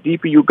 especially the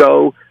deeper you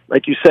go.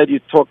 Like you said, you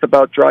talked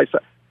about Draisaitl.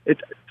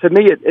 To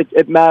me,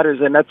 it matters,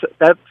 and that's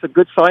a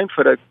good sign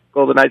for the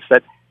Golden Knights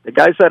that the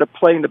guys that are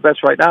playing the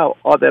best right now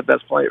are their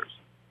best players.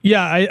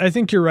 Yeah, I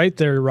think you're right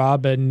there,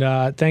 Rob,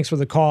 and thanks for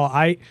the call.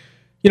 I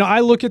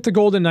look at the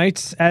Golden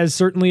Knights as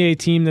certainly a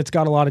team that's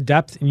got a lot of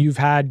depth, and you've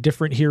had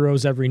different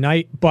heroes every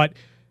night. But,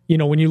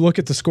 when you look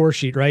at the score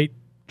sheet, right?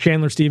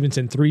 Chandler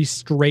Stevenson, 3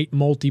 straight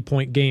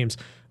multi-point games.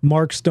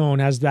 Mark Stone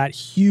has that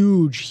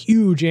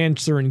huge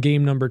answer in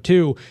game number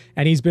 2,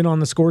 and he's been on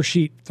the score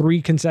sheet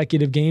 3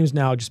 consecutive games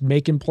now, just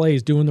making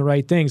plays, doing the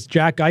right things.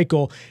 Jack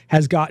Eichel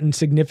has gotten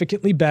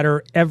significantly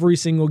better every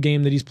single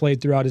game that he's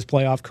played throughout his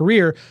playoff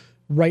career.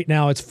 Right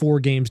now, it's 4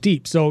 games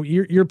deep. So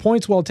your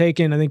point's well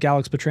taken. I think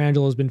Alex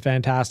Pietrangelo has been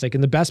fantastic,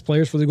 and the best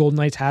players for the Golden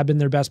Knights have been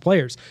their best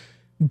players.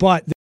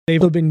 But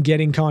they've been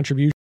getting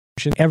contributions,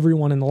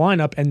 everyone in the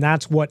lineup, and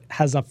that's what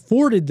has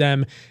afforded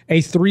them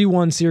a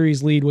 3-1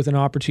 series lead with an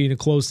opportunity to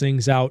close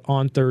things out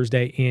on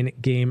Thursday in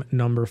game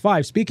number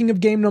 5. Speaking of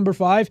game number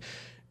 5,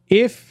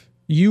 if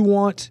you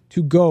want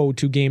to go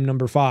to game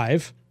number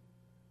 5,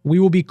 we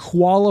will be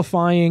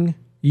qualifying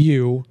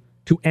you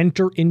to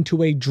enter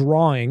into a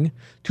drawing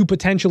to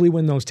potentially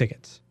win those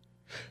tickets.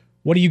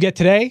 What do you get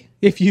today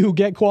if you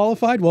get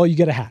qualified? Well, you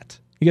get a hat.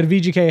 You get a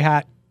VGK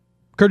hat,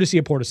 courtesy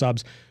of Porta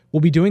Subs.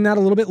 We'll be doing that a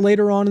little bit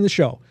later on in the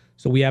show.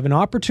 So we have an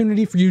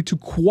opportunity for you to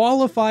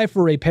qualify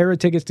for a pair of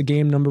tickets to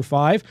game number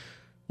 5.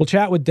 We'll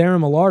chat with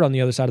Darren Millard on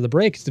the other side of the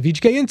break. It's the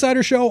VGK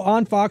Insider Show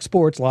on Fox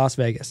Sports Las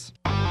Vegas.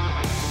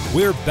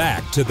 We're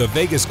back to the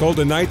Vegas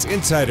Golden Knights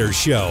Insider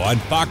Show on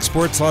Fox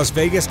Sports Las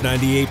Vegas,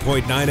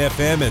 98.9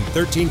 FM and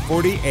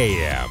 1340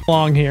 AM.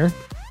 Long here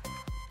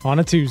on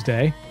a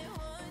Tuesday.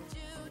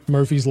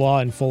 Murphy's Law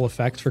in full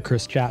effect for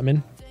Chris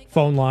Chapman.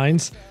 Phone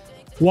lines.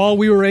 While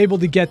we were able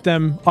to get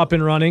them up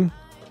and running,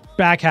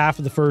 back half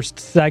of the first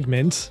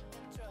segment,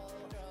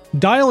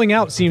 dialing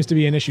out seems to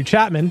be an issue.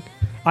 Chapman,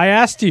 I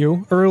asked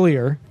you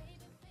earlier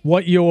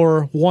what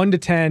your 1 to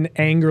 10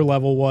 anger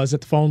level was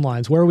at the phone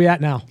lines. Where are we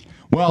at now?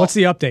 Well, what's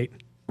the update?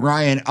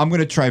 Ryan, I'm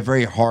going to try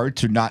very hard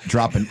to not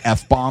drop an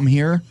F-bomb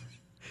here.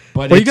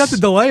 But well, you got the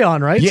delay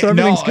on, right? Yeah, so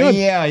everything's good.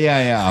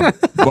 Yeah.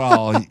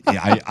 Well,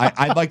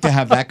 I'd like to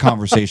have that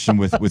conversation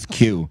with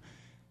Q.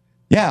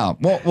 Yeah,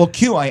 well,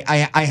 Q, I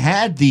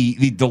had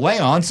the delay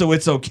on, so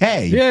it's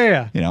okay.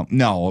 Yeah.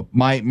 No,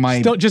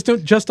 my just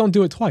don't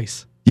do it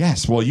twice.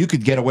 Yes, well, you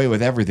could get away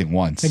with everything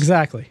once.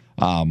 Exactly.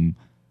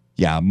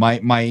 Yeah,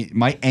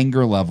 my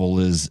anger level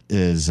is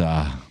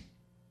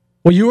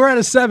Well, you were at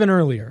a 7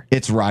 earlier.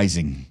 It's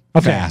rising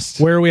Okay. fast.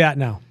 Where are we at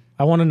now?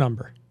 I want a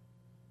number.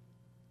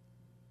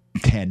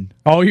 10.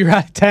 Oh, you're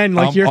at 10.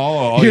 Like you're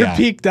yeah.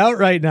 peaked out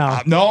right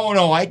now.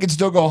 No, I can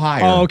still go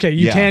higher. Oh, okay.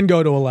 You Yeah. can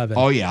go to 11.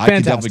 Oh, yeah, I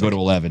can Fantastic. definitely go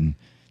to 11.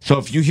 So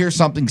if you hear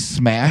something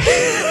smash,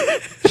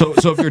 so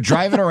if you're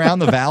driving around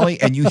the valley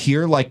and you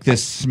hear like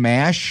this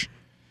smash,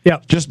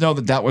 Yep. just know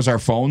that was our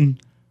phone.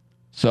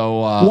 So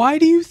Why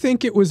do you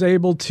think it was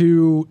able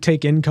to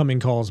take incoming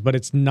calls, but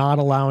it's not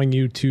allowing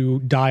you to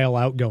dial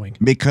outgoing?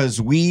 because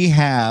we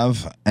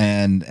have,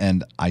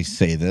 and I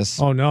say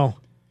this, Oh, no.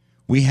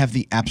 we have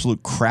the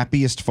absolute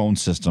crappiest phone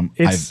system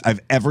It's-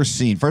 I've ever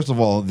seen. First of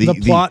all, The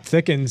plot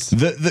thickens.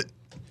 the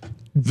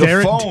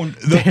Darren- phone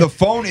the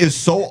phone is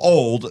so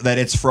old that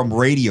it's from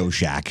Radio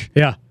Shack.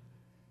 Yeah.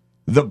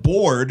 The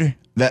board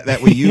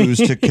that we use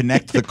to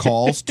connect the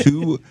calls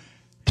to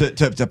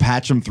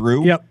patch them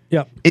through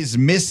Yep. is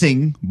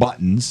missing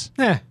buttons.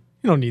 You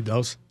don't need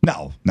those.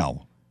 No.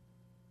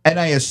 And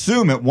I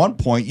assume at one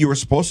point you were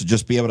supposed to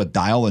just be able to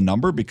dial a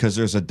number because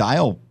there's a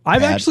dial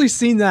I've pad. actually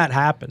seen that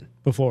happen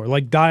before,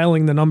 like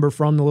dialing the number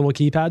from the little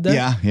keypad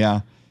there.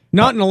 Yeah.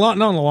 Not in a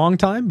long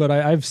time, but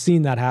I've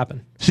seen that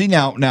happen. See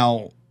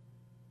now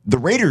the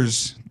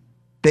Raiders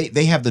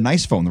they have the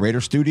nice phone, the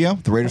Raider Studio,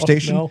 the Raider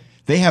Station. no.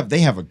 They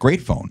have a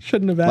great phone.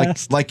 Shouldn't have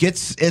asked. Like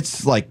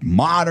it's like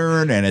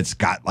modern and it's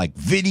got like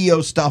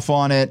video stuff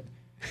on it.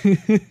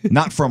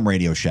 Not from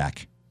Radio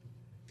Shack.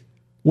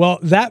 Well,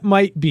 that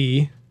might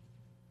be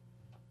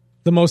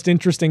the most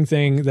interesting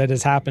thing that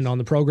has happened on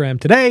the program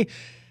today.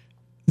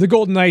 The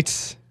Golden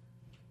Knights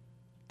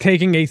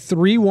taking a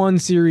 3-1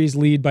 series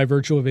lead by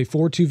virtue of a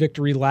 4-2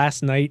 victory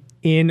last night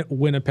in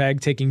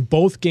Winnipeg, taking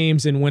both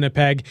games in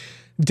Winnipeg.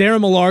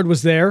 Darren Millard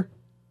was there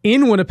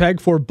in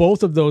Winnipeg for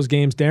both of those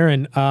games.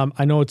 Darren,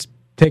 I know it's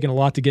taken a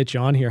lot to get you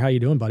on here. How you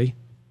doing, buddy?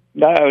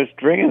 No, I was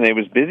drinking. It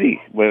was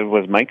busy.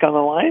 Was Mike on the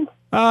line?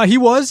 He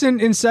was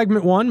in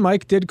segment 1.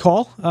 Mike did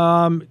call,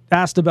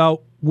 asked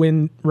about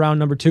when round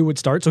number 2 would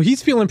start. So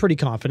he's feeling pretty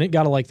confident.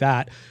 Got to like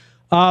that.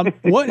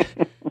 What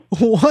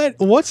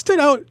stood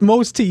out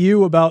most to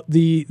you about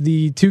the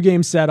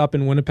 2-game setup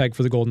in Winnipeg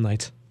for the Golden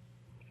Knights?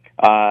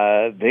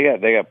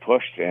 They got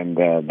pushed, and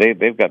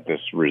they've got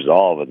this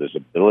resolve, this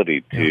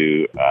ability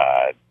to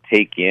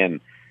take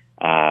in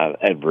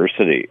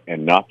adversity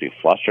and not be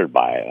flustered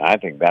by it. And I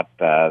think that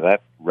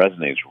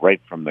resonates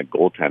right from the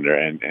goaltender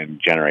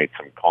and generates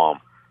some calm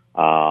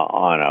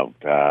on out.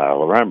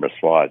 Laurent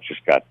Brossoit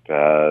just got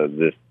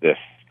this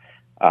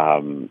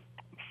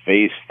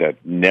face that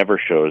never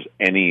shows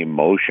any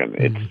emotion.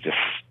 Mm-hmm. It's just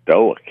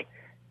stoic.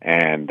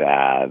 And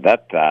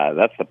that's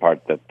the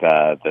part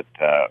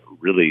that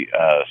really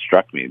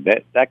struck me.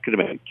 That could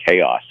have been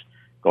chaos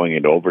going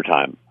into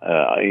overtime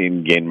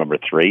in game number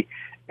 3,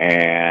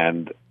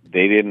 and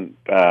they didn't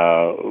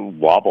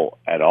wobble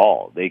at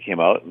all. They came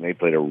out and they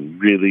played a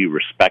really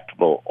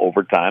respectable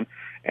overtime,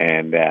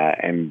 and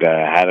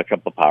had a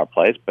couple of power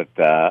plays, but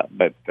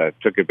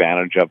took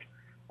advantage of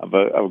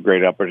a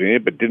great opportunity,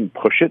 but didn't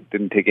push it,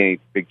 didn't take any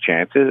big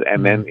chances.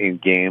 And then in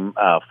game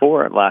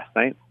 4 last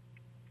night,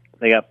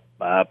 they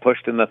got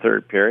pushed in the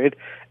third period,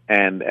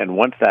 and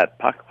once that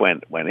puck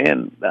went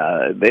in,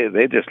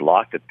 they just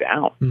locked it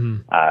down.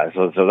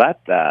 So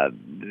that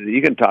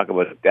you can talk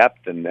about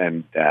depth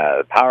and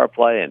power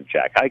play and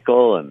Jack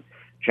Eichel and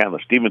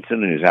Chandler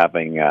Stevenson, who's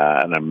having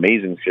an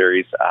amazing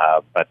series,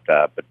 but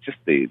just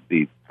the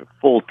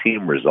full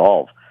team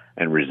resolve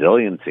and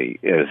resiliency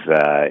is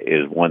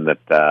one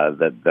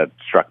that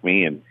struck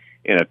me in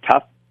a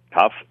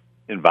tough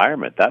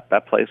environment.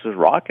 That place was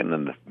rocking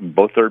in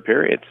both third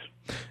periods.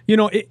 You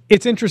know,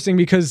 it's interesting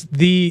because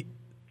the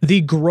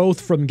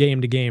growth from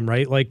game to game,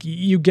 right? Like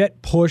you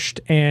get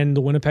pushed and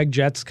the Winnipeg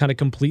Jets kind of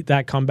complete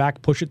that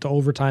comeback, push it to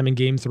overtime in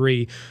game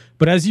 3.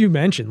 But as you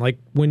mentioned, like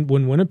when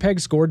Winnipeg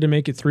scored to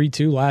make it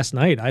 3-2 last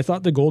night, I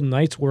thought the Golden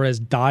Knights were as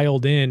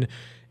dialed in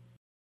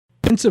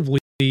defensively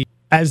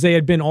as they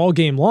had been all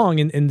game long,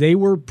 and they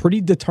were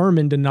pretty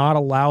determined to not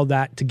allow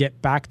that to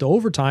get back to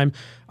overtime.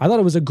 I thought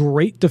it was a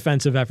great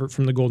defensive effort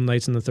from the Golden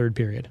Knights in the third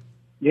period.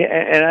 Yeah,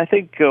 and I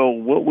think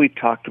what we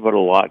talked about a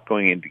lot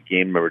going into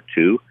game number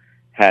 2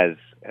 has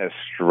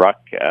struck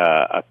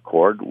a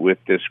chord with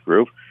this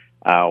group.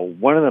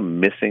 One of the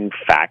missing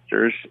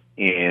factors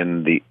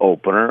in the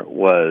opener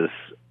was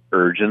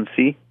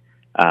urgency,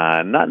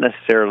 not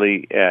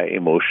necessarily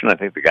emotion. I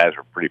think the guys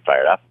were pretty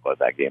fired up about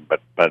that game,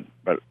 but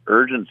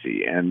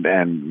urgency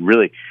and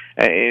really,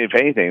 if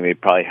anything, they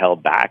probably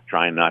held back,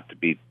 trying not to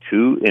be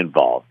too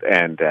involved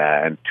and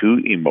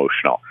too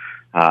emotional.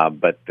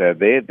 But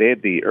they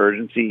had the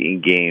urgency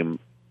in game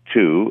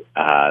 2.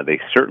 They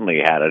certainly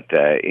had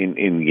it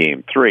in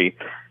game 3,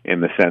 in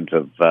the sense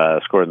of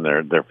scoring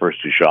their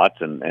first 2 shots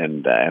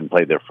and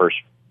played their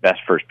best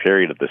first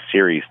period of the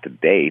series to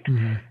date.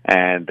 Mm-hmm.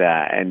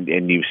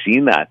 And you've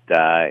seen that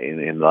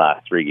in the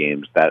last 3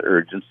 games, that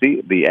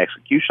urgency, the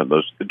execution,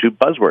 the 2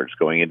 buzzwords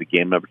going into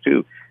game number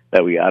 2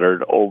 that we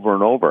uttered over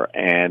and over,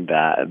 and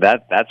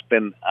that's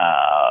been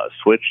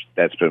switched,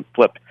 that's been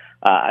flipped.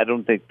 I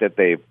don't think that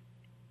they've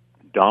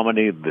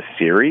dominated the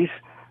series,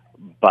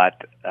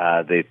 but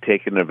they've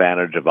taken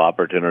advantage of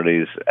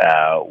opportunities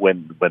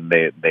when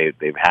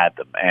they've had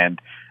them,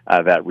 and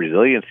that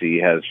resiliency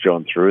has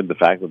shown through in the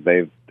fact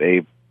that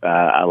they've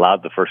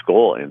allowed the first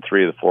goal in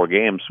 3 of the 4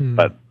 games,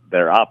 but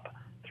they're up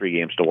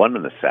 3-1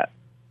 in the set.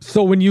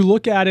 So when you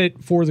look at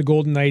it for the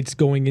Golden Knights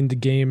going into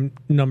game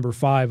number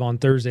 5 on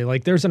Thursday,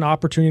 like there's an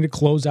opportunity to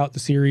close out the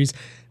series.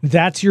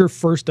 That's your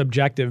first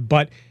objective.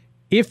 But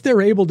if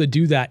they're able to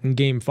do that in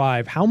game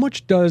 5, how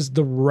much does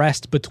the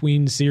rest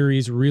between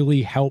series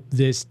really help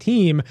this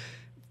team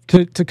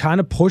to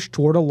kind of push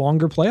toward a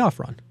longer playoff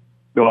run?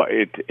 No,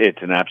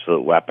 it's an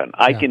absolute weapon.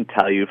 I can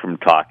tell you from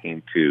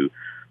talking to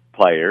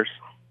players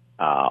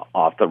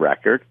off the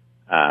record,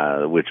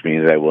 which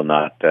means I will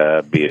not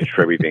be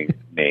attributing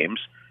names,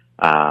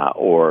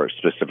 or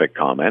specific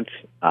comments,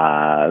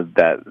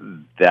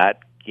 that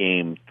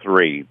game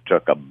 3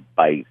 took a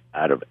bite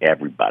out of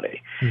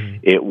everybody.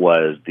 It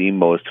was the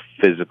most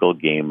physical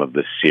game of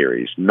the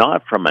series,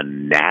 not from a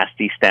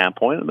nasty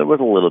standpoint. There was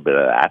a little bit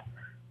of that,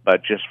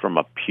 but just from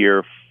a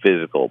pure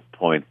physical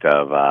point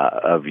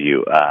of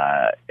view.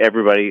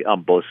 Everybody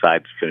on both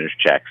sides finished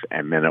checks,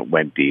 and then it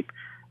went deep.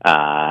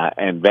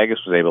 And Vegas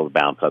was able to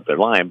balance out their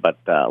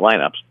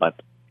lineups,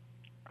 but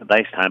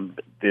nice time.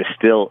 They're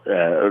still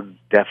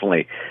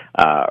definitely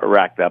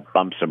racked up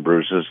bumps and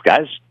bruises.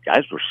 Guys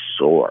were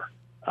sore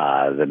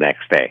the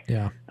next day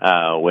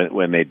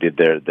when they did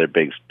their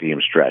big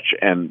team stretch,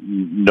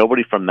 and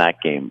nobody from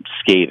that game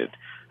skated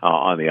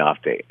on the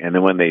off day. And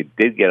then when they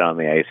did get on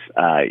the ice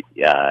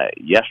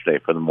yesterday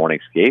for the morning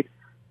skate,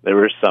 there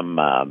were some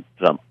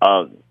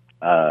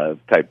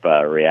type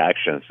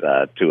reactions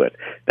to it.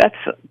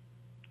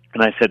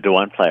 And I said to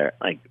one player,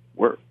 like,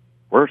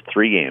 we're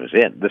 3 games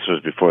in. This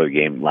was before the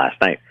game last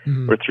night.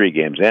 We're 3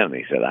 games in. And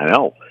he said, I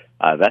know.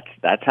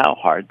 That's how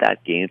hard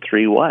that game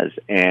 3 was.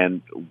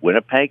 And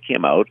Winnipeg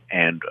came out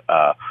and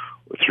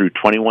threw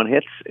 21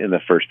 hits in the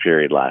first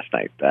period last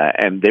night.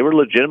 And they were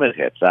legitimate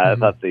hits. I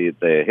thought the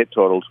hit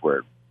totals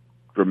were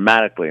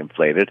dramatically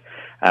inflated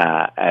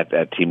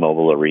at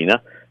T-Mobile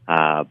Arena.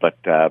 But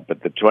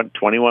the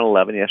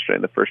 21-11 yesterday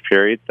in the first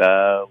period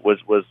was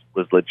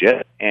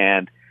legit.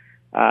 And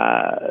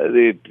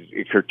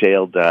it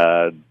curtailed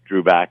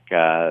Drew back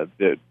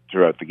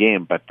throughout the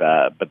game, but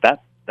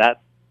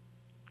that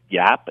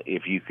gap,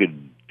 if you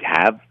could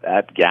have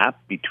that gap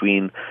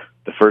between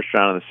the first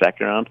round and the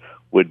second round,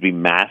 would be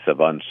massive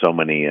on so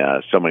many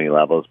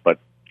levels. But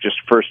just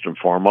first and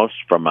foremost,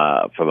 from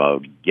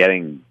a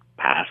getting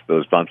past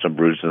those bumps and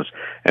bruises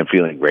and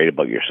feeling great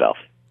about yourself.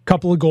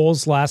 Couple of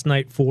goals last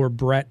night for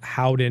Brett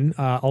Howden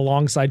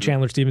alongside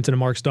Chandler Stevenson and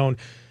Mark Stone.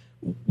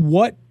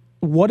 What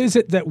is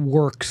it that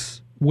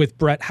works with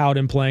Brett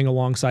Howden playing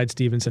alongside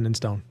Stevenson and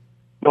Stone?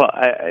 Well,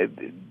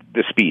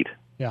 the speed.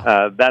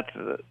 Yeah.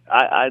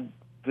 The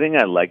thing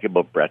I like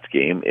about Brett's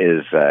game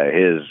is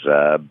his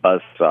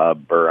buzzsaw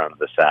burr under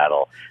the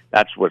saddle.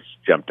 That's what's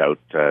jumped out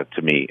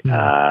to me.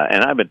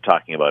 And I've been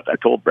talking about, I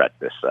told Brett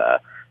this,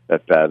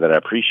 that I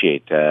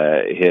appreciate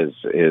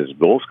his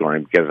goal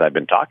scoring because I've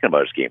been talking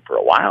about his game for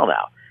a while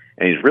now.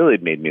 And he's really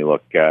made me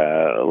look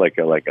like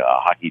a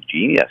hockey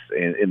genius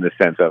in the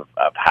sense of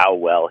how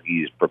well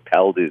he's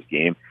propelled his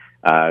game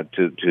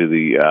to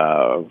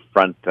the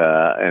front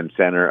and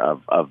center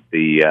of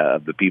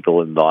the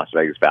people in the Las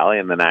Vegas Valley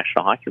and the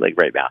National Hockey League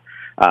right now.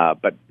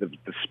 But the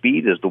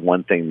speed is the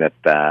one thing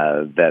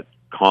that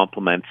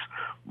complements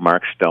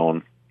Mark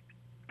Stone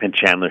and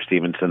Chandler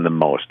Stevenson the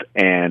most.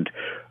 And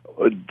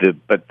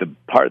the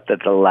part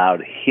that's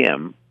allowed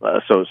him,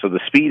 so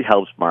the speed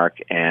helps Mark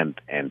and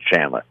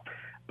Chandler.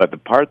 But the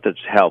part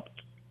that's helped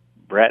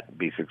Brett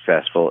be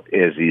successful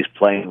is he's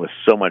playing with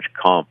so much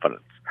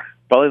confidence.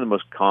 Probably the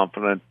most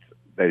confident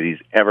that he's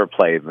ever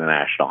played in the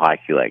National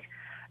Hockey League.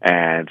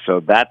 And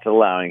so that's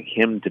allowing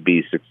him to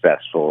be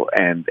successful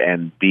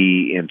and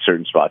be in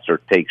certain spots or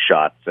take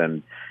shots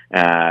and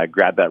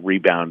grab that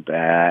rebound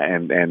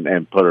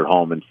and put it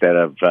home instead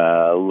of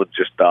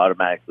just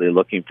automatically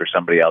looking for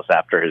somebody else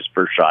after his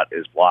first shot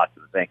is blocked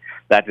and saying,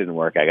 that didn't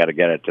work, I got to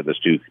get it to the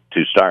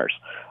two stars.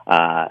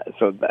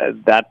 So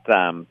that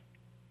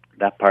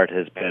part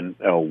has been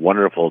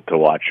wonderful to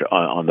watch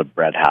on the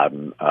Brett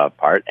Howden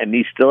part. And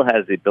he still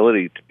has the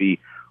ability to be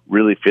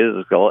really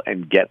physical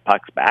and get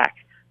pucks back.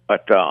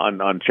 But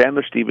on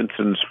Chandler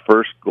Stevenson's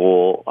first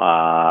goal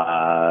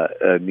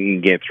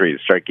in Game 3, to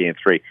start Game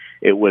 3,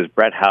 it was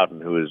Brett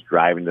Howden who was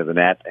driving to the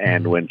net.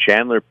 And when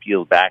Chandler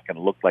peeled back and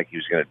looked like he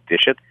was going to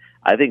dish it,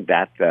 I think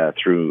that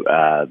threw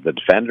the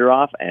defender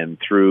off and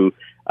threw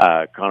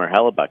Connor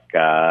Hellebuck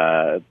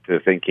to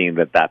thinking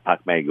that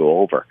puck may go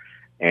over.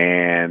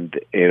 And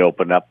it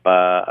opened up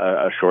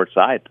a short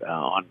side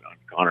on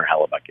Connor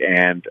Hellebuck.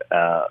 And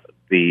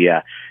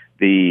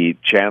the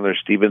Chandler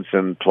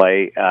Stevenson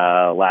play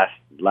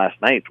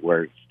last night,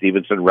 where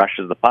Stevenson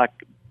rushes the puck,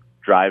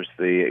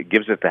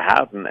 gives it to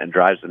Howden, and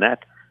drives the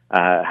net.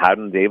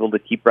 Howden's able to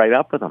keep right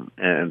up with him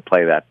and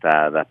play that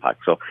puck.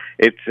 So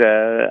it's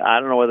I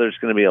don't know whether it's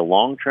going to be a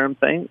long-term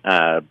thing.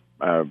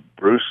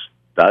 Bruce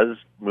does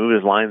move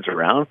his lines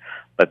around,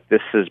 but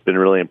this has been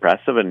really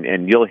impressive,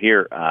 and you'll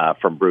hear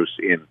from Bruce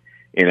in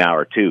in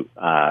hour two.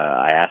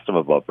 I asked him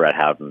about Brett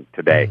Howden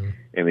today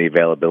and the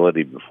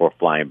availability before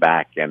flying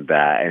back, and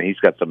he's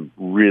got some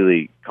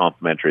really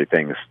complimentary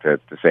things to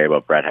say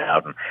about Brett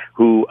Howden,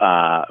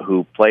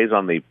 who plays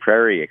on the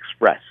Prairie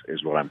Express,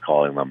 is what I'm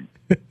calling them,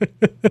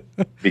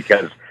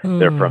 because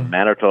they're from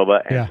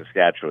Manitoba and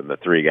Saskatchewan, the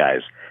three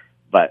guys.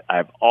 But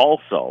I've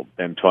also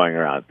been toying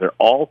around. They're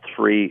all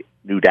three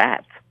new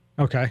dads.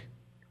 Okay.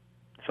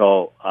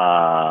 So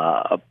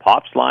a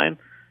Pop's line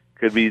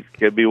could be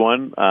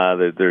one.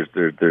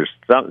 There's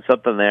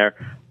something there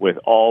with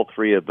all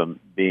three of them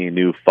being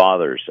new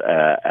fathers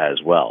as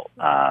well.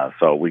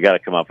 So we got to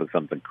come up with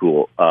something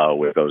cool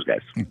with those guys.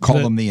 Call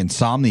them the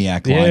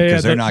Insomniac line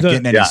because they're not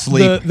getting any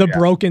sleep. The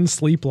broken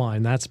sleep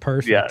line. That's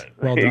perfect. Yeah,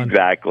 well done.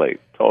 Exactly.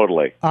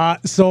 Totally.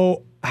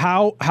 So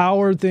how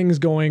are things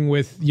going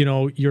with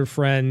your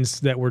friends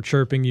that were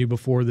chirping you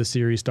before the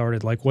series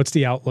started? Like, what's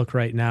the outlook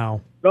right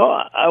now? No,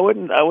 I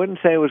wouldn't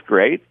say it was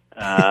great.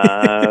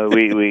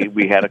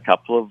 We had a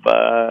couple of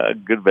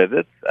good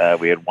visits.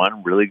 We had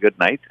one really good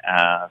night,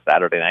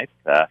 Saturday night,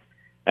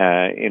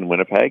 in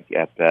Winnipeg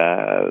at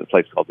a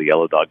place called the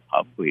Yellow Dog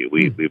Pub.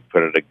 We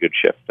put in a good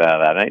shift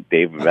that night.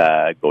 Dave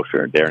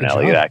Gosher and Darren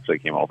Elliott actually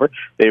came over.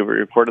 They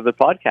recorded the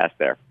podcast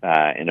there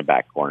in a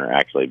back corner,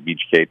 actually,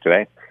 BGK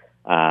today.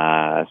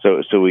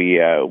 So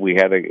we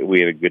had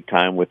a good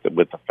time with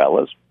the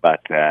fellas,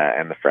 but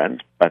and the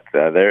friends, but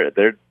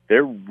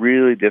they're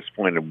really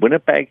disappointed.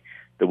 Winnipeg,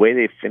 the way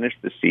they finished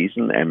the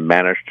season and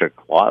managed to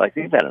claw, like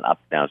they've had an up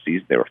and down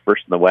season. They were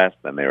first in the West,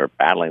 and they were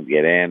battling to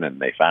get in, and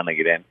they finally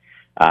get in.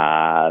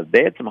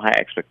 They had some high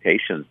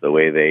expectations the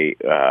way they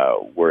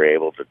were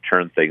able to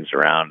turn things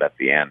around at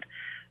the end,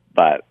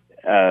 but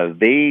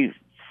they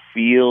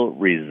feel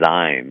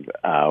resigned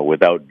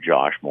without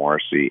Josh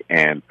Morrissey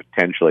and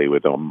potentially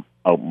without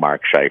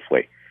Mark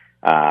Scheifele.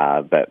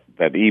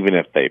 That even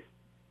if they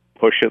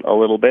push it a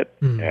little bit,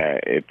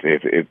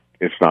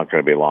 it's not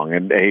going to be long.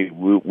 And hey,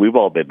 we've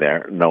all been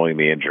there, knowing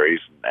the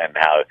injuries and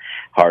how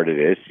hard it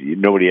is.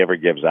 Nobody ever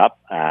gives up,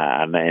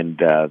 and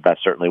that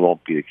certainly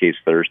won't be the case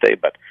Thursday.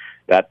 But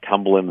that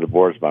tumble into the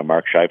boards by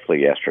Mark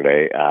Scheifele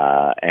yesterday,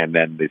 and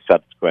then the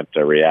subsequent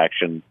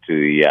reaction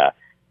to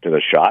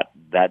the shot,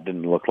 that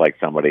didn't look like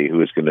somebody who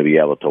was going to be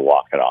able to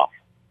walk it off.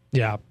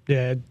 Yeah,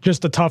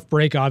 just a tough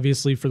break,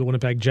 obviously, for the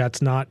Winnipeg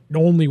Jets, not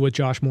only with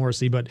Josh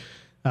Morrissey, but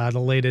the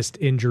latest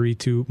injury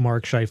to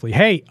Mark Scheifele.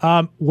 Hey,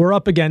 we're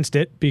up against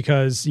it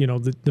because,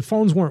 the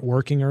phones weren't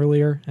working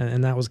earlier,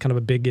 and that was kind of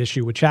a big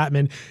issue with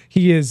Chapman.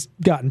 He has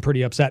gotten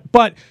pretty upset,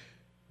 but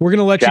we're going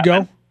to let you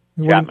go.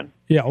 Chapman.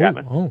 Yeah.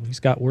 Chapman. Oh, he's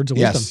got words of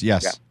wisdom.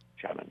 Yes.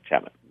 Chapman.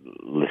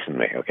 Listen to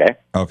me, okay?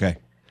 Okay.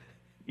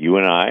 You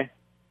and I,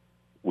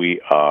 we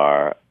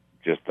are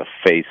just the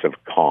face of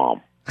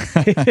calm.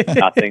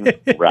 Nothing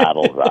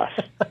rattles us.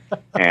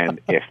 And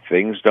if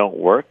things don't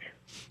work,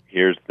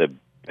 here's the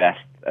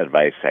best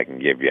advice I can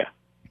give you.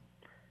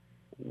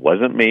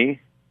 Wasn't me,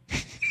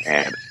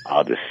 and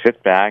I'll just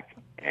sit back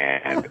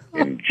and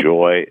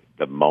enjoy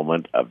the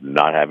moment of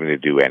not having to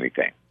do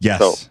anything.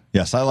 Yes,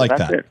 I like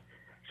that. It.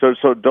 So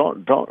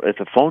don't if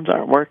the phones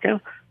aren't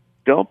working,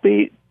 don't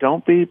be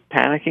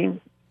panicking.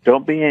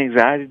 Don't be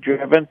anxiety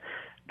driven.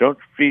 Don't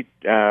be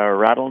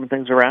rattling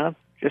things around.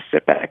 Just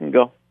sit back and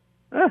go,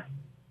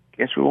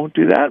 guess we won't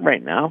do that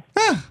right now.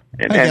 I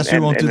guess we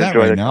won't do that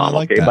right now. I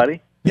like that.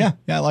 Buddy? Yeah,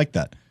 I like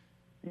that.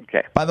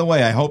 Okay. By the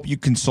way, I hope you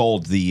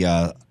consoled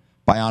the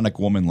Bionic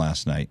Woman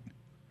last night.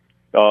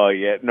 Oh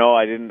yeah, no,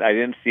 I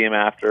didn't see him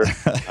after.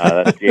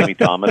 That's Jamie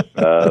Thomas,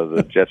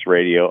 the Jets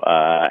radio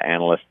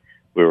analyst.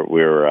 We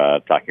were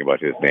talking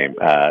about his name.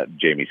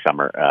 Jamie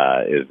Summer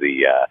is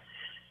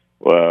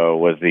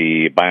was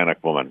the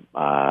Bionic Woman.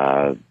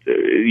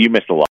 You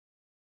missed a lot.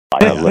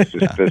 Let's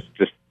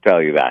just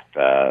tell you that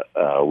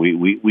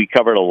we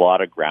covered a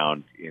lot of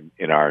ground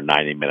in our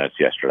 90 minutes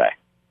yesterday.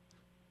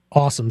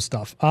 Awesome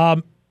stuff.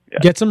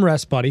 Get some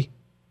rest, buddy,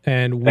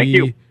 and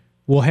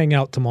we'll hang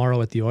out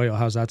tomorrow at the Oyo.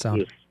 How's that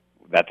sound?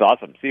 That's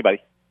awesome. See you,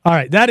 buddy. All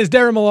right, that is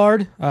Darren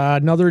Millard.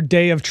 Another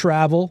day of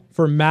travel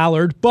for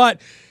Mallard, but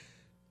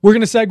we're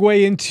going to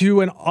segue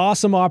into an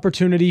awesome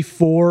opportunity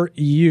for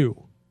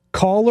you.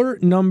 Caller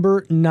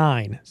number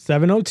 9,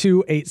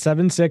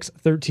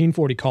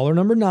 702-876-1340. Caller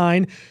number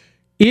 9.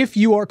 If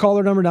you are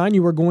caller number 9,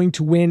 you are going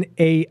to win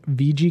a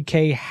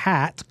VGK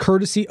hat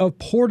courtesy of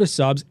Porta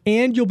Subs,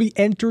 and you'll be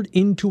entered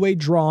into a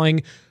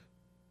drawing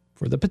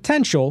for the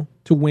potential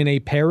to win a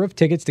pair of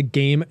tickets to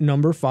game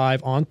number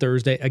 5 on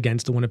Thursday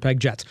against the Winnipeg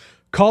Jets.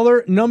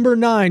 Caller number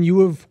 9, you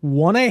have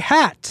won a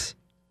hat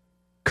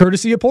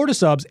courtesy of Porta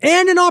Subs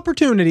and an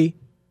opportunity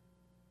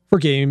for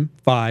game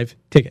 5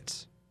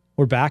 tickets.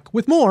 We're back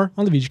with more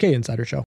on the VGK Insider Show.